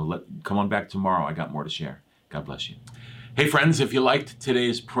important, so come on back tomorrow. I got more to share. God bless you. Hey friends, if you liked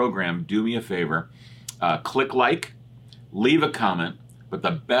today's program, do me a favor, click like, leave a comment, but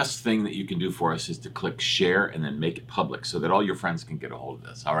the best thing that you can do for us is to click share and then make it public so that all your friends can get a hold of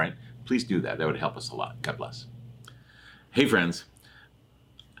this, all right? Please do that. That would help us a lot. God bless. Hey friends,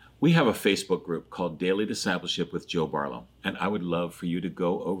 we have a Facebook group called Daily Discipleship with Joe Barlow, and I would love for you to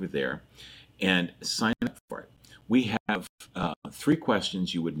go over there and sign up for it. We have 3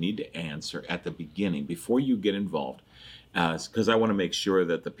 questions you would need to answer at the beginning before you get involved, because I want to make sure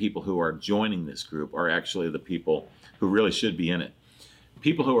that the people who are joining this group are actually the people who really should be in it.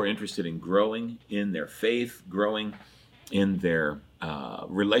 People who are interested in growing in their faith, growing in their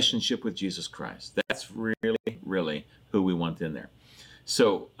relationship with Jesus Christ. That's really who we want in there.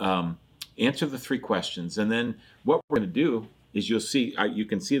 So answer the 3 questions, and then what we're going to do is you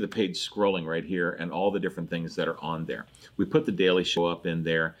can see the page scrolling right here and all the different things that are on there. We put the daily show up in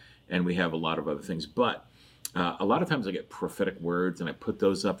there, and we have a lot of other things, but a lot of times I get prophetic words and I put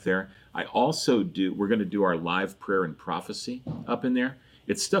those up there. We're going to do our live prayer and prophecy up in there.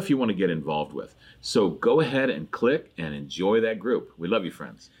 It's stuff you want to get involved with. So go ahead and click and enjoy that group. We love you,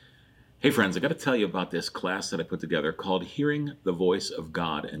 friends. Hey friends, I got to tell you about this class that I put together called Hearing the Voice of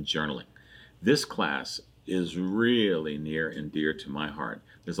God and Journaling. This class is really near and dear to my heart.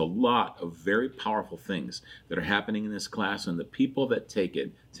 There's a lot of very powerful things that are happening in this class, and the people that take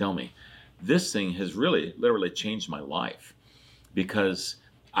it tell me this thing has really literally changed my life, because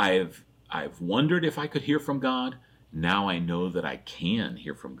I've wondered if I could hear from God. Now I know that I can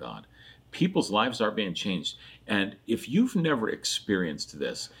hear from God. People's lives are being changed. And if you've never experienced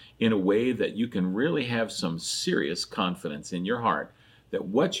this in a way that you can really have some serious confidence in your heart that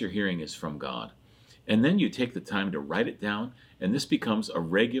what you're hearing is from God, and then you take the time to write it down, and this becomes a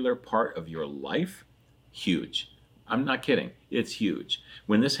regular part of your life, huge. I'm not kidding. It's huge.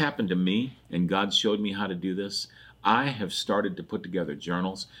 When this happened to me and God showed me how to do this, I have started to put together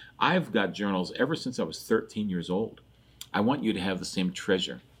journals. I've got journals ever since I was 13 years old. I want you to have the same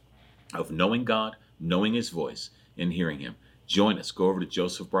treasure of knowing God, knowing His voice, and hearing Him. Join us. Go over to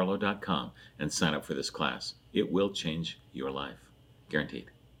josephbarlow.com and sign up for this class. It will change your life. Guaranteed.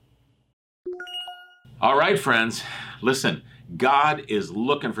 All right, friends. Listen, God is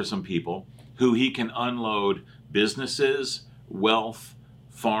looking for some people who He can unload businesses, wealth,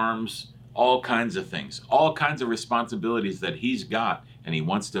 farms, all kinds of things, all kinds of responsibilities that He's got, and He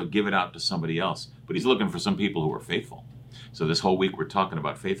wants to give it out to somebody else. But He's looking for some people who are faithful. So this whole week we're talking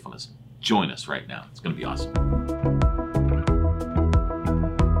about faithfulness. Join us right now. It's going to be awesome.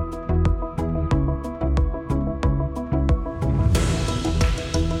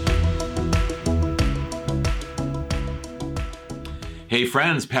 Hey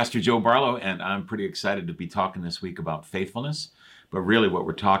friends, Pastor Joe Barlow, and I'm pretty excited to be talking this week about faithfulness. But really what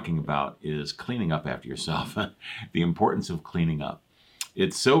we're talking about is cleaning up after yourself, the importance of cleaning up.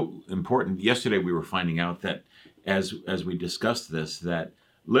 It's so important. Yesterday we were finding out that as we discussed this, that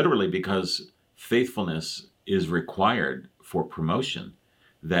literally because faithfulness is required for promotion,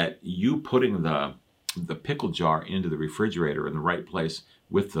 that you putting the pickle jar into the refrigerator in the right place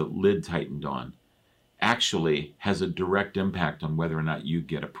with the lid tightened on actually has a direct impact on whether or not you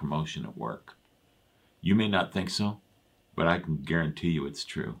get a promotion at work. You may not think so, but I can guarantee you it's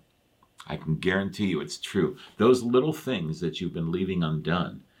true. I can guarantee you it's true. Those little things that you've been leaving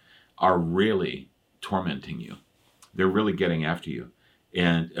undone are really tormenting you. They're really getting after you.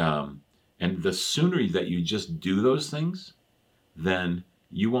 And the sooner that you just do those things, then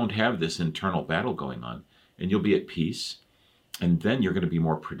you won't have this internal battle going on, and you'll be at peace. And then you're going to be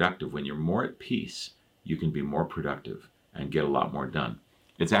more productive. When you're more at peace, you can be more productive and get a lot more done.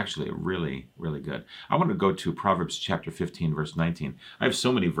 It's actually really, really good. I want to go to Proverbs chapter 15, verse 19. I have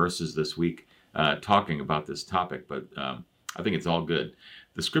so many verses this week talking about this topic, but I think it's all good.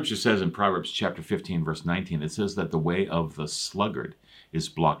 The scripture says in Proverbs chapter 15, verse 19, it says that the way of the sluggard is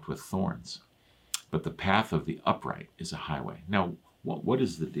blocked with thorns, but the path of the upright is a highway. Now, what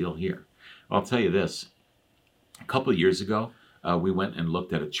is the deal here? Well, I'll tell you this. A couple of years ago, we went and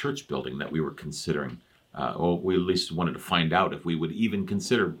looked at a church building that we were considering. We at least wanted to find out if we would even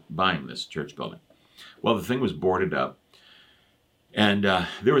consider buying this church building. Well, the thing was boarded up, and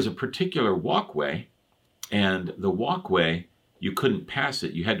there was a particular walkway, and the walkway, you couldn't pass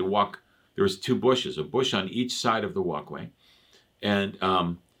it. You had to walk. There was 2 bushes, a bush on each side of the walkway, and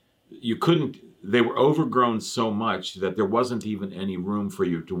you couldn't. They were overgrown so much that there wasn't even any room for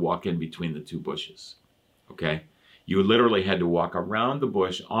you to walk in between the 2 bushes. Okay, you literally had to walk around the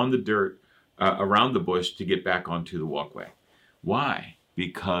bush on the dirt. Around the bush to get back onto the walkway. Why?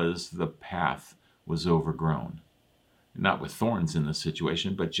 Because the path was overgrown. Not with thorns in this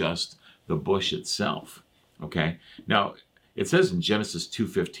situation, but just the bush itself. Okay. Now, it says in Genesis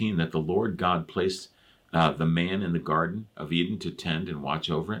 2:15 that the Lord God placed the man in the Garden of Eden to tend and watch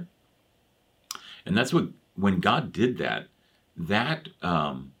over it. And that's what, when God did that,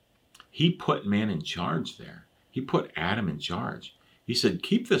 he put man in charge there. He put Adam in charge. He said,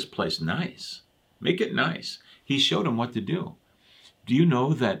 keep this place nice. Make it nice. He showed him what to do. Do you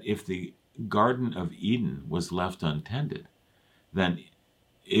know that if the Garden of Eden was left untended, then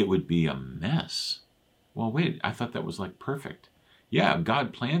it would be a mess? Well, wait, I thought that was like perfect. Yeah,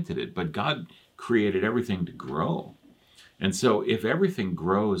 God planted it, but God created everything to grow. And so if everything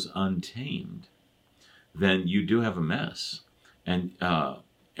grows untamed, then you do have a mess. And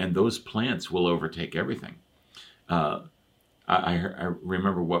those plants will overtake everything. I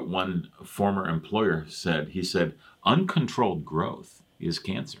remember what one former employer said. He said, uncontrolled growth is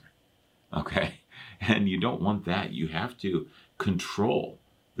cancer. Okay? And you don't want that. You have to control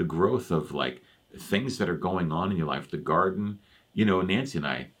the growth of like things that are going on in your life. The garden, Nancy and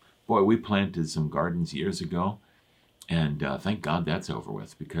I, boy, we planted some gardens years ago. And thank God that's over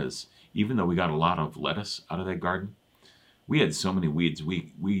with, because even though we got a lot of lettuce out of that garden, we had so many weeds,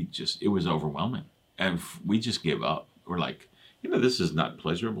 it was overwhelming. And we just gave up. We're like, this is not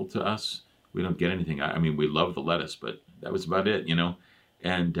pleasurable to us. We don't get anything. I mean, we love the lettuce, but that was about it,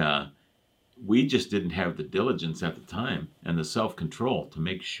 And we just didn't have the diligence at the time and the self-control to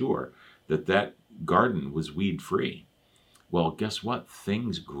make sure that that garden was weed-free. Well, guess what?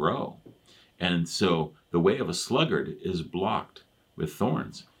 Things grow. And so the way of a sluggard is blocked with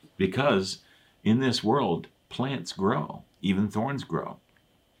thorns, because in this world, plants grow, even thorns grow.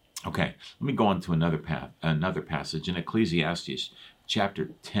 Okay, let me go on to another passage in Ecclesiastes chapter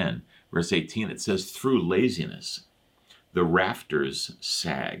 10, verse 18. It says, through laziness, the rafters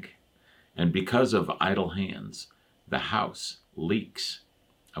sag, and because of idle hands, the house leaks.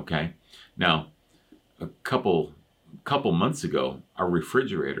 Okay, now, a couple months ago, our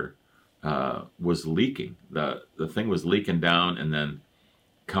refrigerator was leaking. The thing was leaking down and then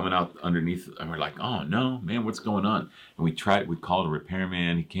coming out underneath, and we're like, oh no, man, what's going on? And we called a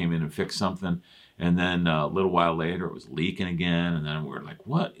repairman. He came in and fixed something, and then a little while later it was leaking again, and then we're like,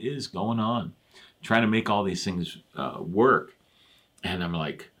 what is going on? Trying to make all these things work. And I'm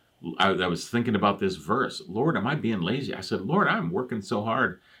like, I was thinking about this verse. Lord, am I being lazy? I said, Lord, I'm working so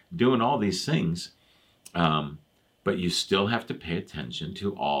hard doing all these things, but you still have to pay attention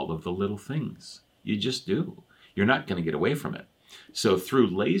to all of the little things. You just do. You're not going to get away from it. So through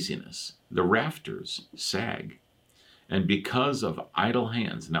laziness, the rafters sag. And because of idle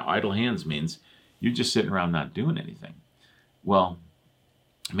hands. Now, idle hands means you're just sitting around not doing anything. Well,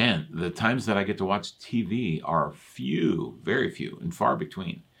 man, the times that I get to watch TV are few, very few, and far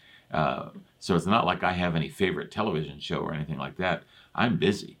between. So it's not like I have any favorite television show or anything like that. I'm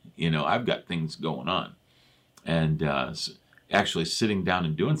busy. I've got things going on. And actually sitting down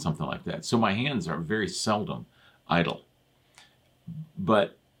and doing something like that. So my hands are very seldom idle.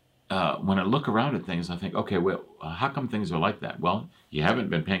 But when I look around at things, I think, okay, well, how come things are like that? Well, you haven't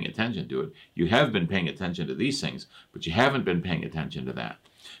been paying attention to it. You have been paying attention to these things, but you haven't been paying attention to that.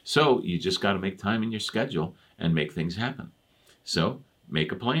 So you just got to make time in your schedule and make things happen. So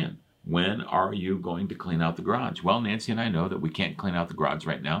make a plan. When are you going to clean out the garage? Well, Nancy and I know that we can't clean out the garage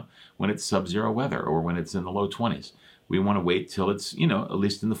right now when it's sub-zero weather or when it's in the low 20s. We want to wait till it's, at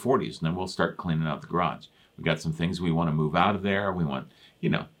least in the 40s, and then we'll start cleaning out the garage. We got some things we want to move out of there. We want,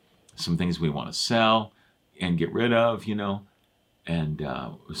 some things we want to sell and get rid of, and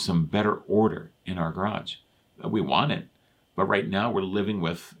some better order in our garage. We want it, but right now we're living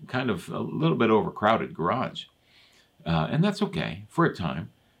with kind of a little bit overcrowded garage. And that's okay for a time.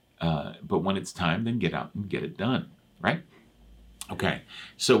 But when it's time, then get out and get it done, right? Okay,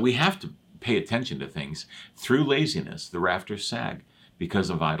 so we have to pay attention to things. Through laziness, the rafters sag.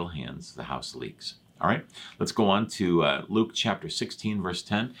 Because of idle hands, the house leaks. All right, let's go on to Luke chapter 16, verse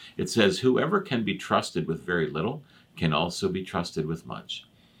 10. It says, whoever can be trusted with very little can also be trusted with much.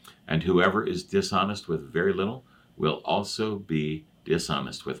 And whoever is dishonest with very little will also be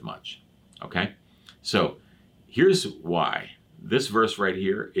dishonest with much. Okay, so here's why. This verse right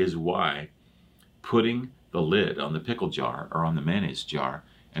here is why putting the lid on the pickle jar or on the mayonnaise jar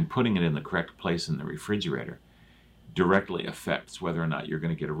and putting it in the correct place in the refrigerator directly affects whether or not you're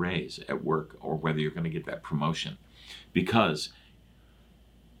going to get a raise at work or whether you're going to get that promotion. Because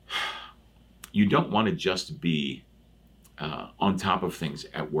you don't want to just be on top of things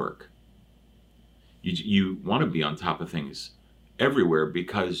at work. You want to be on top of things everywhere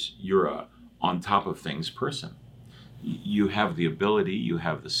because you're a on top of things person. You have the ability, you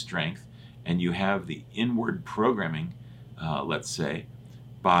have the strength, and you have the inward programming, let's say,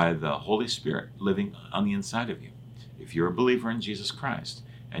 by the Holy Spirit living on the inside of you. If you're a believer in Jesus Christ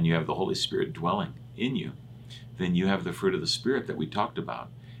and you have the Holy Spirit dwelling in you, then you have the fruit of the Spirit that we talked about.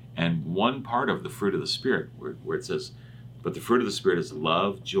 And one part of the fruit of the Spirit, where it says, but the fruit of the Spirit is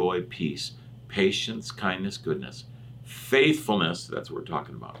love, joy, peace, patience, kindness, goodness, faithfulness, that's what we're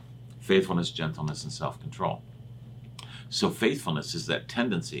talking about. Faithfulness, gentleness, and self-control. So faithfulness is that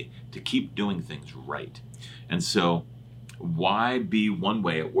tendency to keep doing things right. And so why be one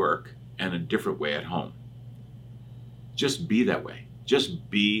way at work and a different way at home? Just be that way. Just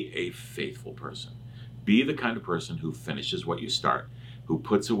be a faithful person. Be the kind of person who finishes what you start, who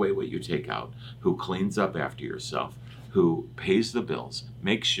puts away what you take out, who cleans up after yourself, who pays the bills,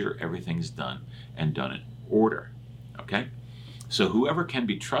 makes sure everything's done and done in order. Okay? So whoever can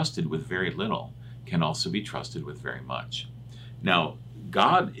be trusted with very little can also be trusted with very much. Now,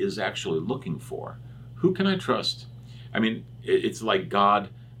 God is actually looking for, who can I trust? I mean, it's like God,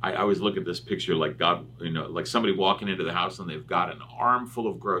 I always look at this picture like God, like somebody walking into the house and they've got an armful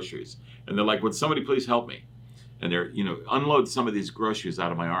of groceries. And they're like, would somebody please help me? And they're, unload some of these groceries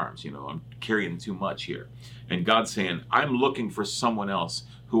out of my arms. I'm carrying too much here. And God's saying, I'm looking for someone else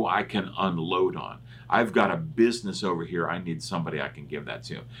who I can unload on. I've got a business over here. I need somebody I can give that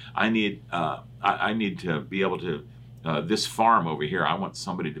to. I need to be able to, this farm over here, I want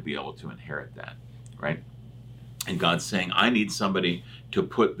somebody to be able to inherit that, right? And God's saying, I need somebody to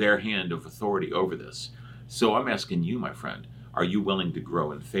put their hand of authority over this. So I'm asking you, my friend, are you willing to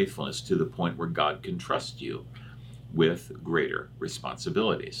grow in faithfulness to the point where God can trust you with greater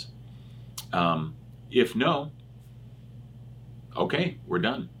responsibilities? If no, okay, we're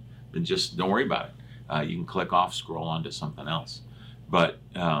done. Then just don't worry about it. You can click off, scroll on to something else. But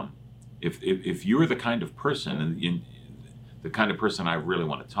if you're the kind of person, and the kind of person I really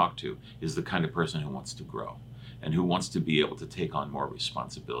want to talk to is the kind of person who wants to grow and who wants to be able to take on more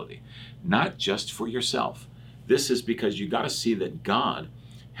responsibility, not just for yourself. This is because you got to see that God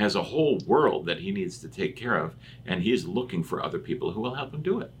has a whole world that he needs to take care of, and he is looking for other people who will help him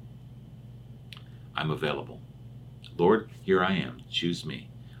do it. I'm available. Lord, here I am. Choose me.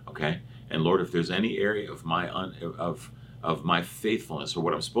 Okay? And Lord, if there's any area of my of my faithfulness or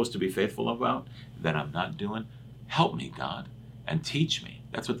what I'm supposed to be faithful about that I'm not doing, help me, God, and teach me.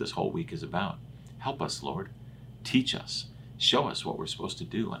 That's what this whole week is about. Help us, Lord. Teach us. Show us what we're supposed to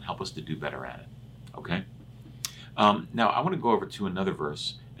do and help us to do better at it. Okay? Now, I want to go over to another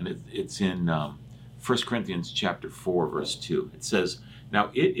verse, and it's in 1 Corinthians chapter 4, verse 2. It says, now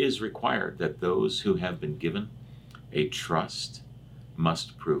it is required that those who have been given a trust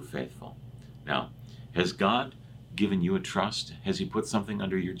must prove faithful. Now, has God given you a trust? Has he put something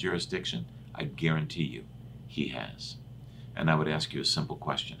under your jurisdiction? I guarantee you, he has. And I would ask you a simple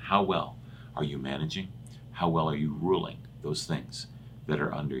question. How well are you managing? How well are you ruling those things that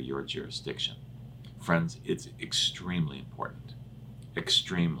are under your jurisdiction? Friends, it's extremely important.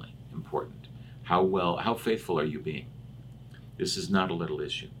 Extremely important. How faithful are you being? This is not a little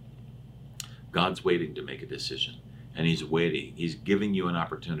issue. God's waiting to make a decision, and he's waiting. He's giving you an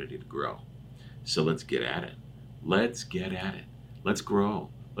opportunity to grow. So let's get at it. Let's get at it. Let's grow.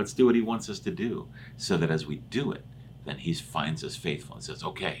 Let's do what he wants us to do, so that as we do it, then he finds us faithful and says,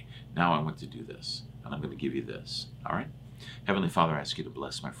 okay, now I want to do this, and I'm going to give you this. All right? Heavenly Father, I ask you to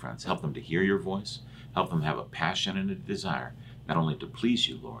bless my friends. Help them to hear your voice. Help them have a passion and a desire, not only to please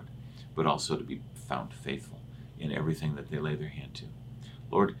you, Lord, but also to be found faithful in everything that they lay their hand to.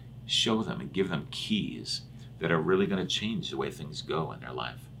 Lord, show them and give them keys that are really going to change the way things go in their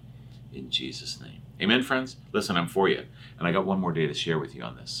life. In Jesus' name. Amen, friends? Listen, I'm for you. And I got one more day to share with you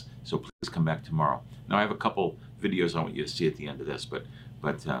on this. So please come back tomorrow. Now, I have a couple videos I want you to see at the end of this,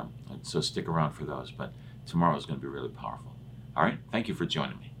 so stick around for those. But tomorrow is going to be really powerful. All right? Thank you for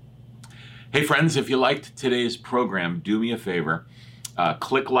joining me. Hey, friends, if you liked today's program, do me a favor.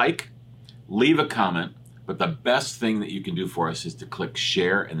 Click like, leave a comment, but the best thing that you can do for us is to click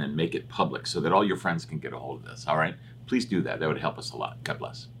share and then make it public so that all your friends can get a hold of this, all right? Please do that. That would help us a lot. God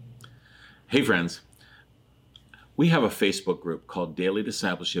bless. Hey, friends. We have a Facebook group called Daily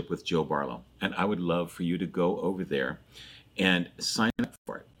Discipleship with Joe Barlow, and I would love for you to go over there and sign up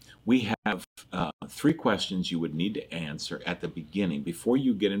for it. We have 3 questions you would need to answer at the beginning before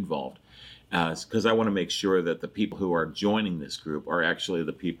you get involved, because I want to make sure that the people who are joining this group are actually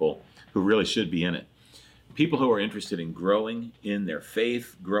the people who really should be in it. People who are interested in growing in their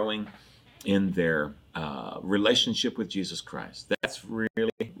faith, growing in their relationship with Jesus Christ. That's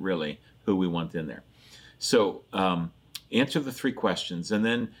really, really who we want in there. So answer the 3 questions, and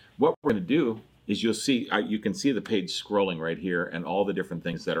then what we're going to do is you can see the page scrolling right here and all the different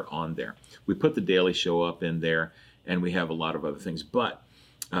things that are on there. We put the daily show up in there, and we have a lot of other things. But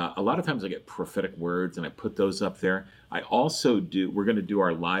A lot of times I get prophetic words and I put those up there. I also we're going to do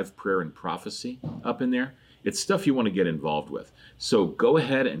our live prayer and prophecy up in there. It's stuff you want to get involved with. So go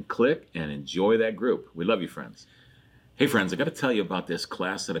ahead and click and enjoy that group. We love you, friends. Hey, friends, I got to tell you about this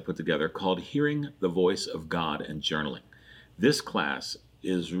class that I put together called Hearing the Voice of God and Journaling. This class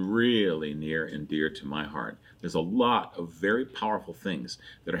is really near and dear to my heart. There's a lot of very powerful things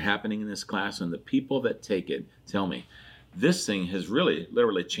that are happening in this class, and the people that take it tell me, this thing has really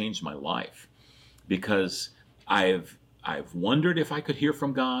literally changed my life, because I've wondered if I could hear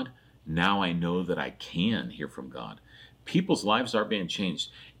from God. Now I know that I can hear from God. People's lives are being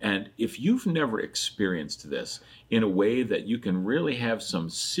changed. And if you've never experienced this in a way that you can really have some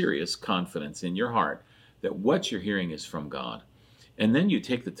serious confidence in your heart that what you're hearing is from God, and then you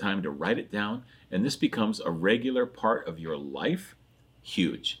take the time to write it down, and this becomes a regular part of your life,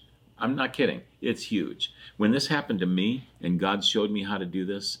 huge. I'm not kidding. It's huge. When this happened to me and God showed me how to do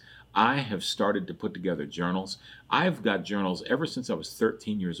this, I have started to put together journals. I've got journals ever since I was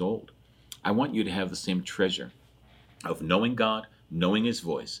 13 years old. I want you to have the same treasure of knowing God, knowing His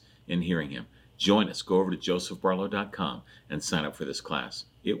voice, and hearing Him. Join us. Go over to josephbarlow.com and sign up for this class.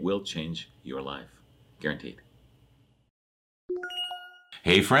 It will change your life. Guaranteed.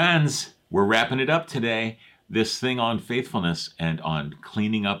 Hey, friends. We're wrapping it up today. This thing on faithfulness and on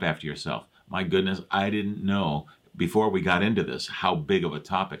cleaning up after yourself. My goodness, I didn't know before we got into this how big of a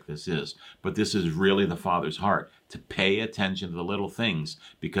topic this is. But this is really the Father's heart, to pay attention to the little things,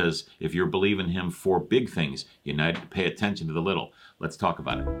 because if you're believing Him for big things, you need to pay attention to the little. Let's talk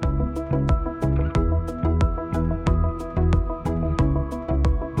about it.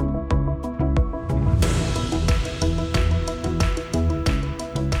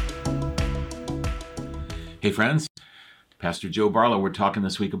 Hey, friends. Pastor Joe Barlow. We're talking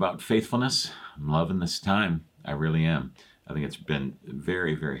this week about faithfulness. I'm loving this time. I really am. I think it's been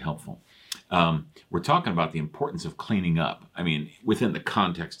very, very helpful. We're talking about the importance of cleaning up. I mean, within the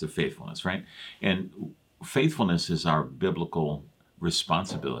context of faithfulness, right? And faithfulness is our biblical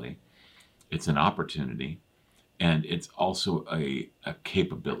responsibility. It's an opportunity, and it's also a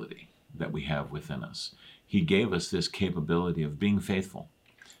capability that we have within us. He gave us this capability of being faithful,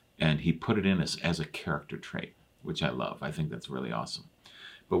 and He put it in us as a character trait, which I love. I think that's really awesome.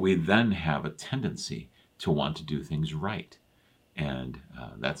 But we then have a tendency to want to do things right, and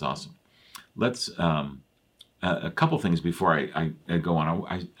that's awesome. Let's a couple things before I go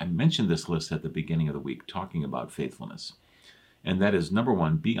on. I mentioned this list at the beginning of the week, talking about faithfulness, and that is, number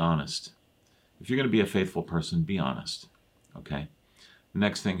one, be honest. If you're going to be a faithful person, be honest. Okay. The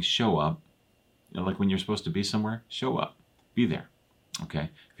next thing, show up. Like when you're supposed to be somewhere, show up. Be there. Okay.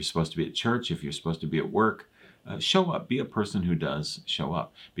 If you're supposed to be at church, if you're supposed to be at work, show up. Be a person who does show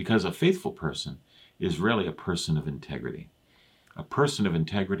up, because a faithful person is really a person of integrity. A person of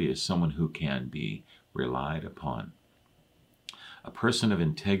integrity is someone who can be relied upon. A person of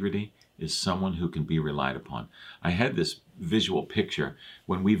integrity is someone who can be relied upon. I had this visual picture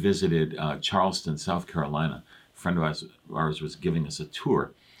when we visited Charleston, South Carolina. A friend of ours was giving us a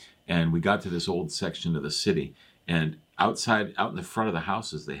tour, and we got to this old section of the city, and outside, out in the front of the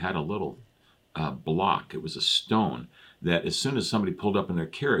houses, they had a little block. It was a stone that as soon as somebody pulled up in their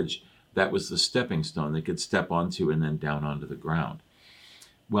carriage, that was the stepping stone they could step onto and then down onto the ground.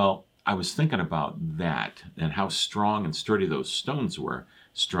 Well, I was thinking about that and how strong and sturdy those stones were,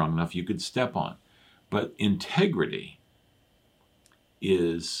 strong enough you could step on. But integrity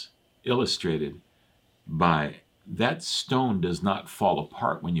is illustrated by that stone does not fall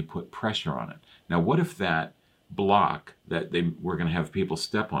apart when you put pressure on it. Now, what if that block that they were going to have people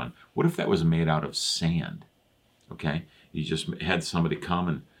step on, what if that was made out of sand? Okay, you just had somebody come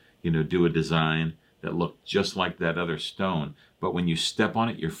and do a design that looked just like that other stone, but when you step on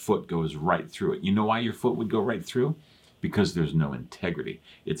it, your foot goes right through it. You know why your foot would go right through? Because there's no integrity.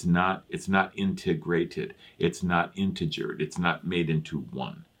 It's not integrated. It's not integered. It's not made into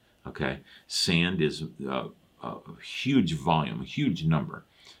one. Okay, sand is a huge volume, a huge number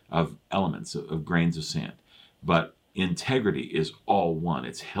of elements of grains of sand, but integrity is all one.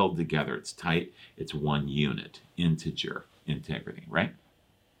 It's held together. It's tight. It's one unit. Integer, integrity, right?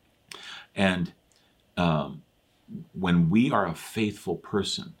 And when we are a faithful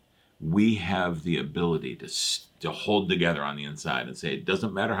person, we have the ability to hold together on the inside and say, it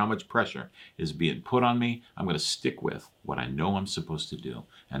doesn't matter how much pressure is being put on me, I'm going to stick with what I know I'm supposed to do,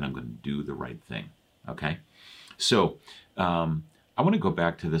 and I'm going to do the right thing. Okay? So I want to go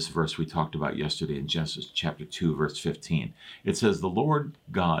back to this verse we talked about yesterday in Genesis chapter 2, verse 15. It says, the Lord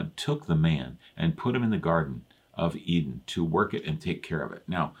God took the man and put him in the garden of Eden to work it and take care of it.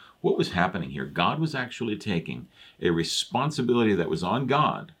 Now, what was happening here? God was actually taking a responsibility that was on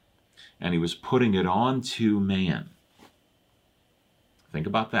God, and he was putting it on to man. Think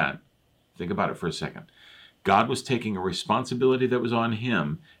about that. Think about it for a second. God was taking a responsibility that was on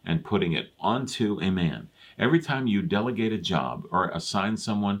him and putting it onto a man. Every time you delegate a job or assign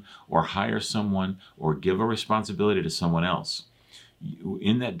someone or hire someone or give a responsibility to someone else,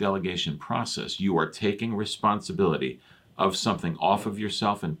 in that delegation process, you are taking responsibility of something off of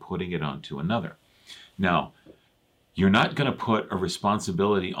yourself and putting it onto another. Now, you're not going to put a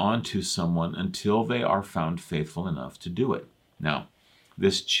responsibility onto someone until they are found faithful enough to do it. Now,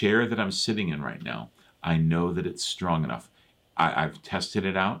 this chair that I'm sitting in right now, I know that it's strong enough. I've tested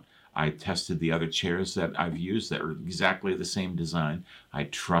it out. I tested the other chairs that I've used that are exactly the same design. I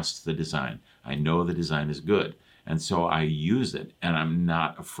trust the design. I know the design is good. And so I use it, and I'm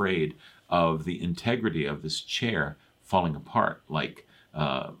not afraid of the integrity of this chair falling apart like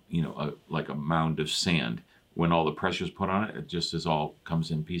like a mound of sand. When all the pressure is put on it, it just all comes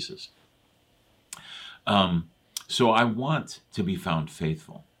in pieces. So I want to be found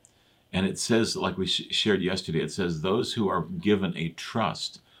faithful. And it says, like we shared yesterday, it says those who are given a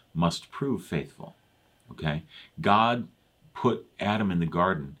trust must prove faithful. Okay? God put Adam in the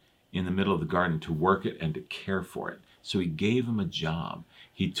garden, in the middle of the garden, to work it and to care for it. So he gave him a job.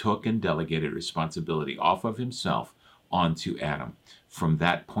 He took and delegated responsibility off of himself onto Adam. From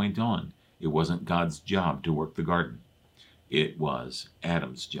that point on, it wasn't God's job to work the garden. It was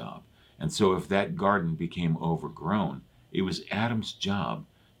Adam's job. And so if that garden became overgrown, it was Adam's job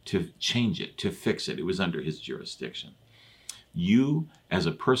to change it, to fix it. It was under his jurisdiction. You, as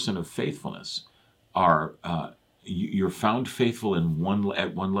a person of faithfulness, are you're found faithful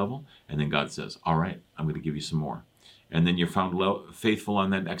at one level, and then God says, all right, I'm going to give you some more. And then you're found faithful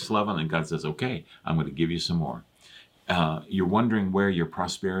on that next level, and God says, okay, I'm going to give you some more. You're wondering where your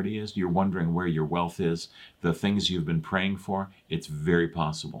prosperity is. You're wondering where your wealth is. The things you've been praying for, it's very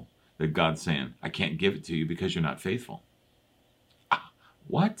possible that God's saying, I can't give it to you because you're not faithful.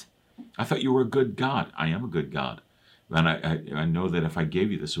 What? I thought you were a good God. I am a good God. And I know that if I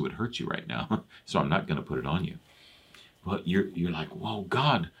gave you this, it would hurt you right now. So I'm not going to put it on you. But you're like, whoa,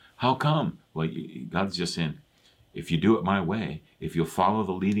 God, how come? Well, God's just saying, if you do it my way, if you'll follow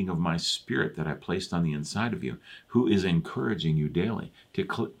the leading of my Spirit that I placed on the inside of you, who is encouraging you daily to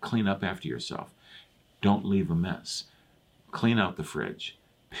clean up after yourself. Don't leave a mess. Clean out the fridge.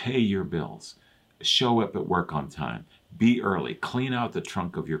 Pay your bills. Show up at work on time. Be early. Clean out the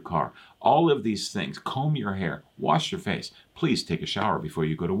trunk of your car. All of these things. Comb your hair. Wash your face. Please take a shower before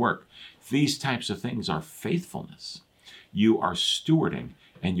you go to work. These types of things are faithfulness. You are stewarding,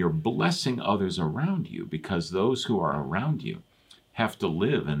 and you're blessing others around you, because those who are around you have to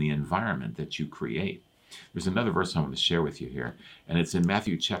live in the environment that you create. There's another verse I want to share with you here, and it's in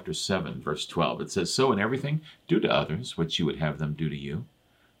Matthew chapter 7, verse 12. It says, so in everything, do to others what you would have them do to you,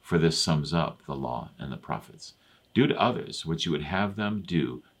 for this sums up the law and the prophets. Do to others what you would have them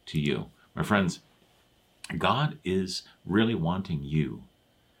do to you. My friends, God is really wanting you.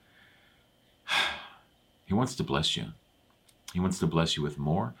 He wants to bless you. He wants to bless you with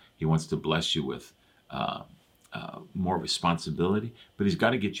more. He wants to bless you with more responsibility, but he's got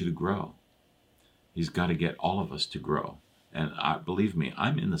to get you to grow. He's got to get all of us to grow. And believe me,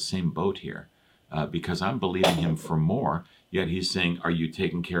 I'm in the same boat here because I'm believing him for more, yet he's saying, are you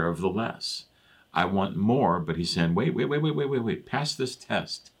taking care of the less? I want more, but he's saying, wait, pass this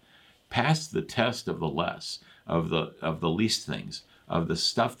test. Pass the test of the less, of the least things, of the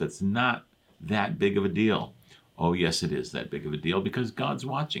stuff that's not that big of a deal. Oh, yes, it is that big of a deal because God's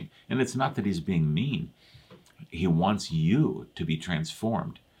watching. And it's not that he's being mean. He wants you to be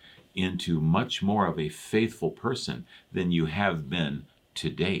transformed into much more of a faithful person than you have been to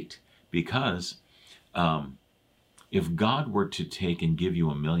date. Because if God were to take and give you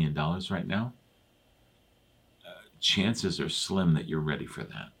 $1 million right now, chances are slim that you're ready for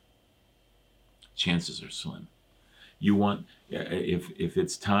that. Chances are slim. You want, if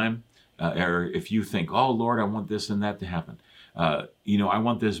it's time, or if you think, oh, Lord, I want this and that to happen. I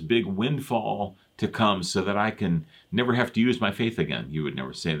want this big windfall to come so that I can never have to use my faith again. You would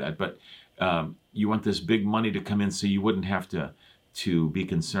never say that, but you want this big money to come in so you wouldn't have to be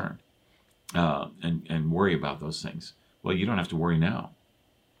concerned and worry about those things. Well, you don't have to worry now.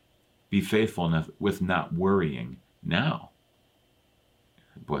 Be faithful enough with not worrying now.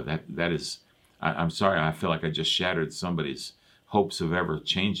 Boy, that is, I'm sorry, I feel like I just shattered somebody's hopes of ever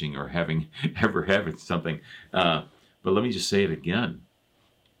changing or having something. But let me just say it again.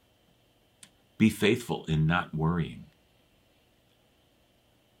 Be faithful in not worrying.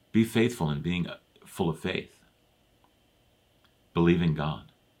 Be faithful in being full of faith. Believe in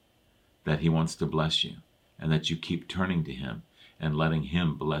God that He wants to bless you and that you keep turning to Him and letting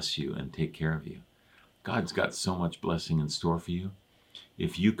Him bless you and take care of you. God's got so much blessing in store for you.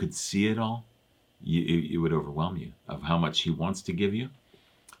 If you could see it all, it would overwhelm you of how much He wants to give you,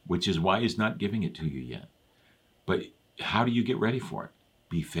 which is why He's not giving it to you yet. But how do you get ready for it?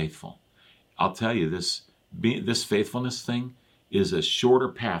 Be faithful. I'll tell you, this faithfulness thing is a shorter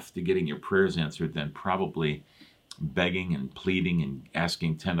path to getting your prayers answered than probably begging and pleading and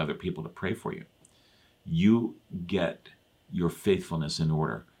asking 10 other people to pray for you. You get your faithfulness in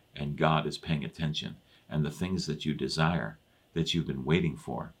order, and God is paying attention. And the things that you desire, that you've been waiting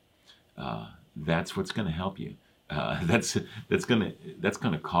for, that's what's going to help you. That's going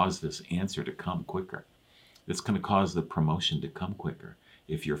to cause this answer to come quicker. That's going to cause the promotion to come quicker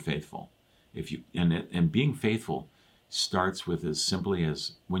if you're faithful. And being faithful starts with as simply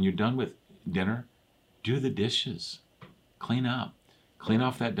as when you're done with dinner, do the dishes, clean up, clean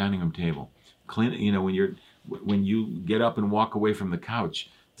off that dining room table, clean. When you get up and walk away from the couch,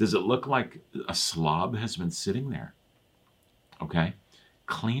 does it look like a slob has been sitting there? Okay,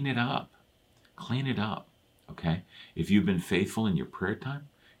 clean it up, okay? If you've been faithful in your prayer time,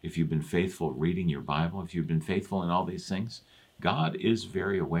 if you've been faithful reading your Bible, if you've been faithful in all these things, God is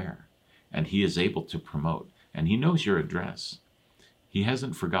very aware, and He is able to promote, and He knows your address. He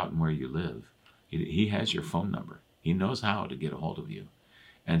hasn't forgotten where you live. He has your phone number. He knows how to get a hold of you,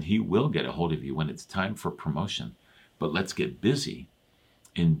 and He will get a hold of you when it's time for promotion. But let's get busy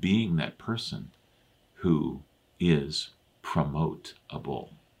in being that person who is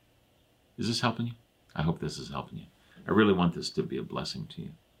promotable. Is this helping you? I hope this is helping you. I really want this to be a blessing to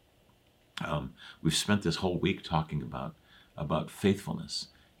you. We've spent this whole week talking about faithfulness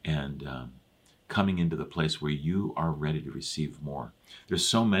and coming into the place where you are ready to receive more. There's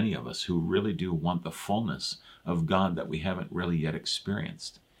so many of us who really do want the fullness of God that we haven't really yet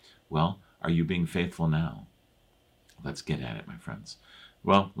experienced. Well, are you being faithful now? Let's get at it, my friends.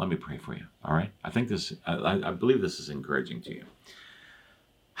 Well, let me pray for you, all right? I believe this is encouraging to you.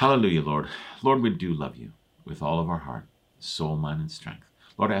 Hallelujah, Lord. Lord, we do love you with all of our heart, soul, mind, and strength.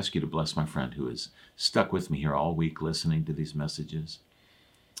 Lord, I ask you to bless my friend who is stuck with me here all week listening to these messages.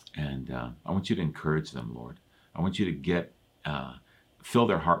 And I want you to encourage them, Lord. I want you to fill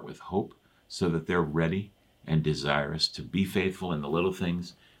their heart with hope so that they're ready and desirous to be faithful in the little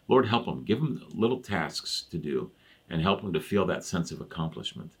things. Lord, help them. Give them little tasks to do and help them to feel that sense of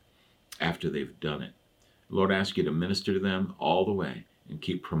accomplishment after they've done it. Lord, I ask you to minister to them all the way and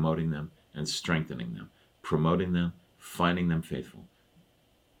keep promoting them and strengthening them, promoting them, finding them faithful,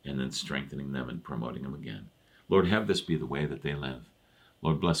 and then strengthening them and promoting them again. Lord, have this be the way that they live.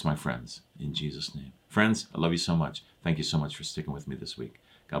 Lord, bless my friends in Jesus' name. Friends, I love you so much. Thank you so much for sticking with me this week.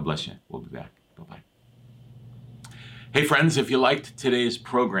 God bless you. We'll be back. Bye-bye. Hey, friends, if you liked today's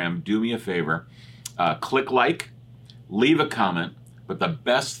program, do me a favor. Click like, leave a comment, but the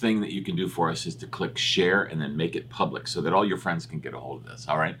best thing that you can do for us is to click share and then make it public so that all your friends can get a hold of this,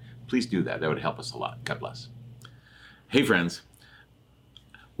 all right? Please do that. That would help us a lot. God bless. Hey, friends.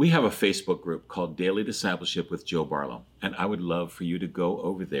 We have a Facebook group called Daily Discipleship with Joe Barlow, and I would love for you to go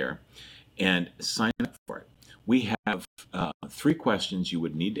over there and sign up for it. We have 3 questions you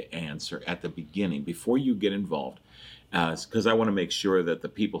would need to answer at the beginning before you get involved, because I want to make sure that the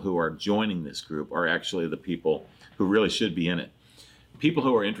people who are joining this group are actually the people who really should be in it. People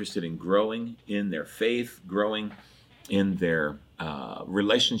who are interested in growing in their faith, growing in their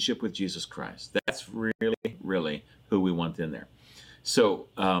relationship with Jesus Christ. That's really, really who we want in there. So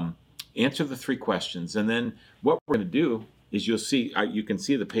answer the 3 questions, and then what we're going to do is you can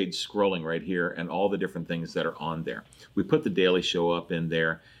see the page scrolling right here and all the different things that are on there. We put the daily show up in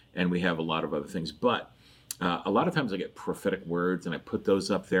there, and we have a lot of other things. But a lot of times I get prophetic words, and I put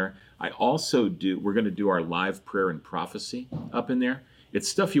those up there. I also we're going to do our live prayer and prophecy up in there. It's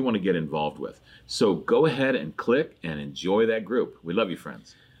stuff you want to get involved with. So go ahead and click and enjoy that group. We love you,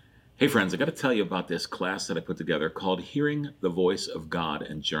 friends. Hey friends, I got to tell you about this class that I put together called Hearing the Voice of God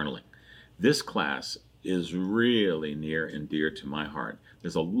and Journaling. This class is really near and dear to my heart.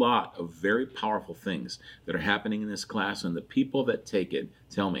 There's a lot of very powerful things that are happening in this class, and the people that take it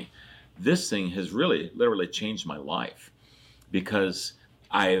tell me this thing has really literally changed my life, because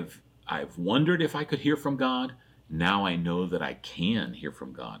I've wondered if I could hear from God. Now I know that I can hear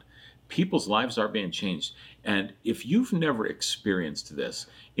from God. People's lives are being changed. And if you've never experienced this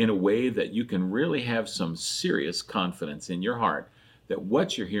in a way that you can really have some serious confidence in your heart that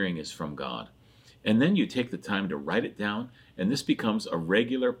what you're hearing is from God, and then you take the time to write it down, and this becomes a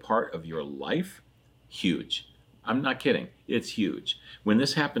regular part of your life, huge. I'm not kidding. It's huge. When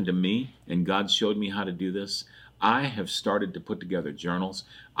this happened to me and God showed me how to do this, I have started to put together journals.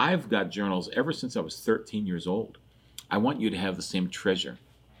 I've got journals ever since I was 13 years old. I want you to have the same treasure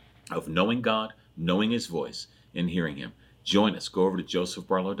of knowing God, knowing His voice, and hearing Him. Join us. Go over to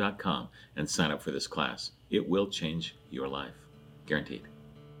josephbarlow.com and sign up for this class. It will change your life. Guaranteed.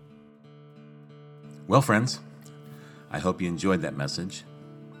 Well, friends, I hope you enjoyed that message.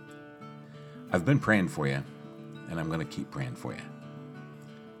 I've been praying for you, and I'm going to keep praying for you,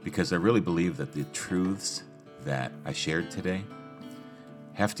 because I really believe that the truths that I shared today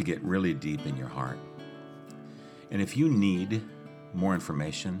have to get really deep in your heart. And if you need more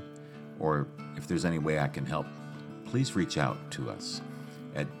information, or if there's any way I can help, please reach out to us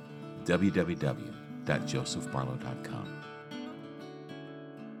at www.josephbarlow.com.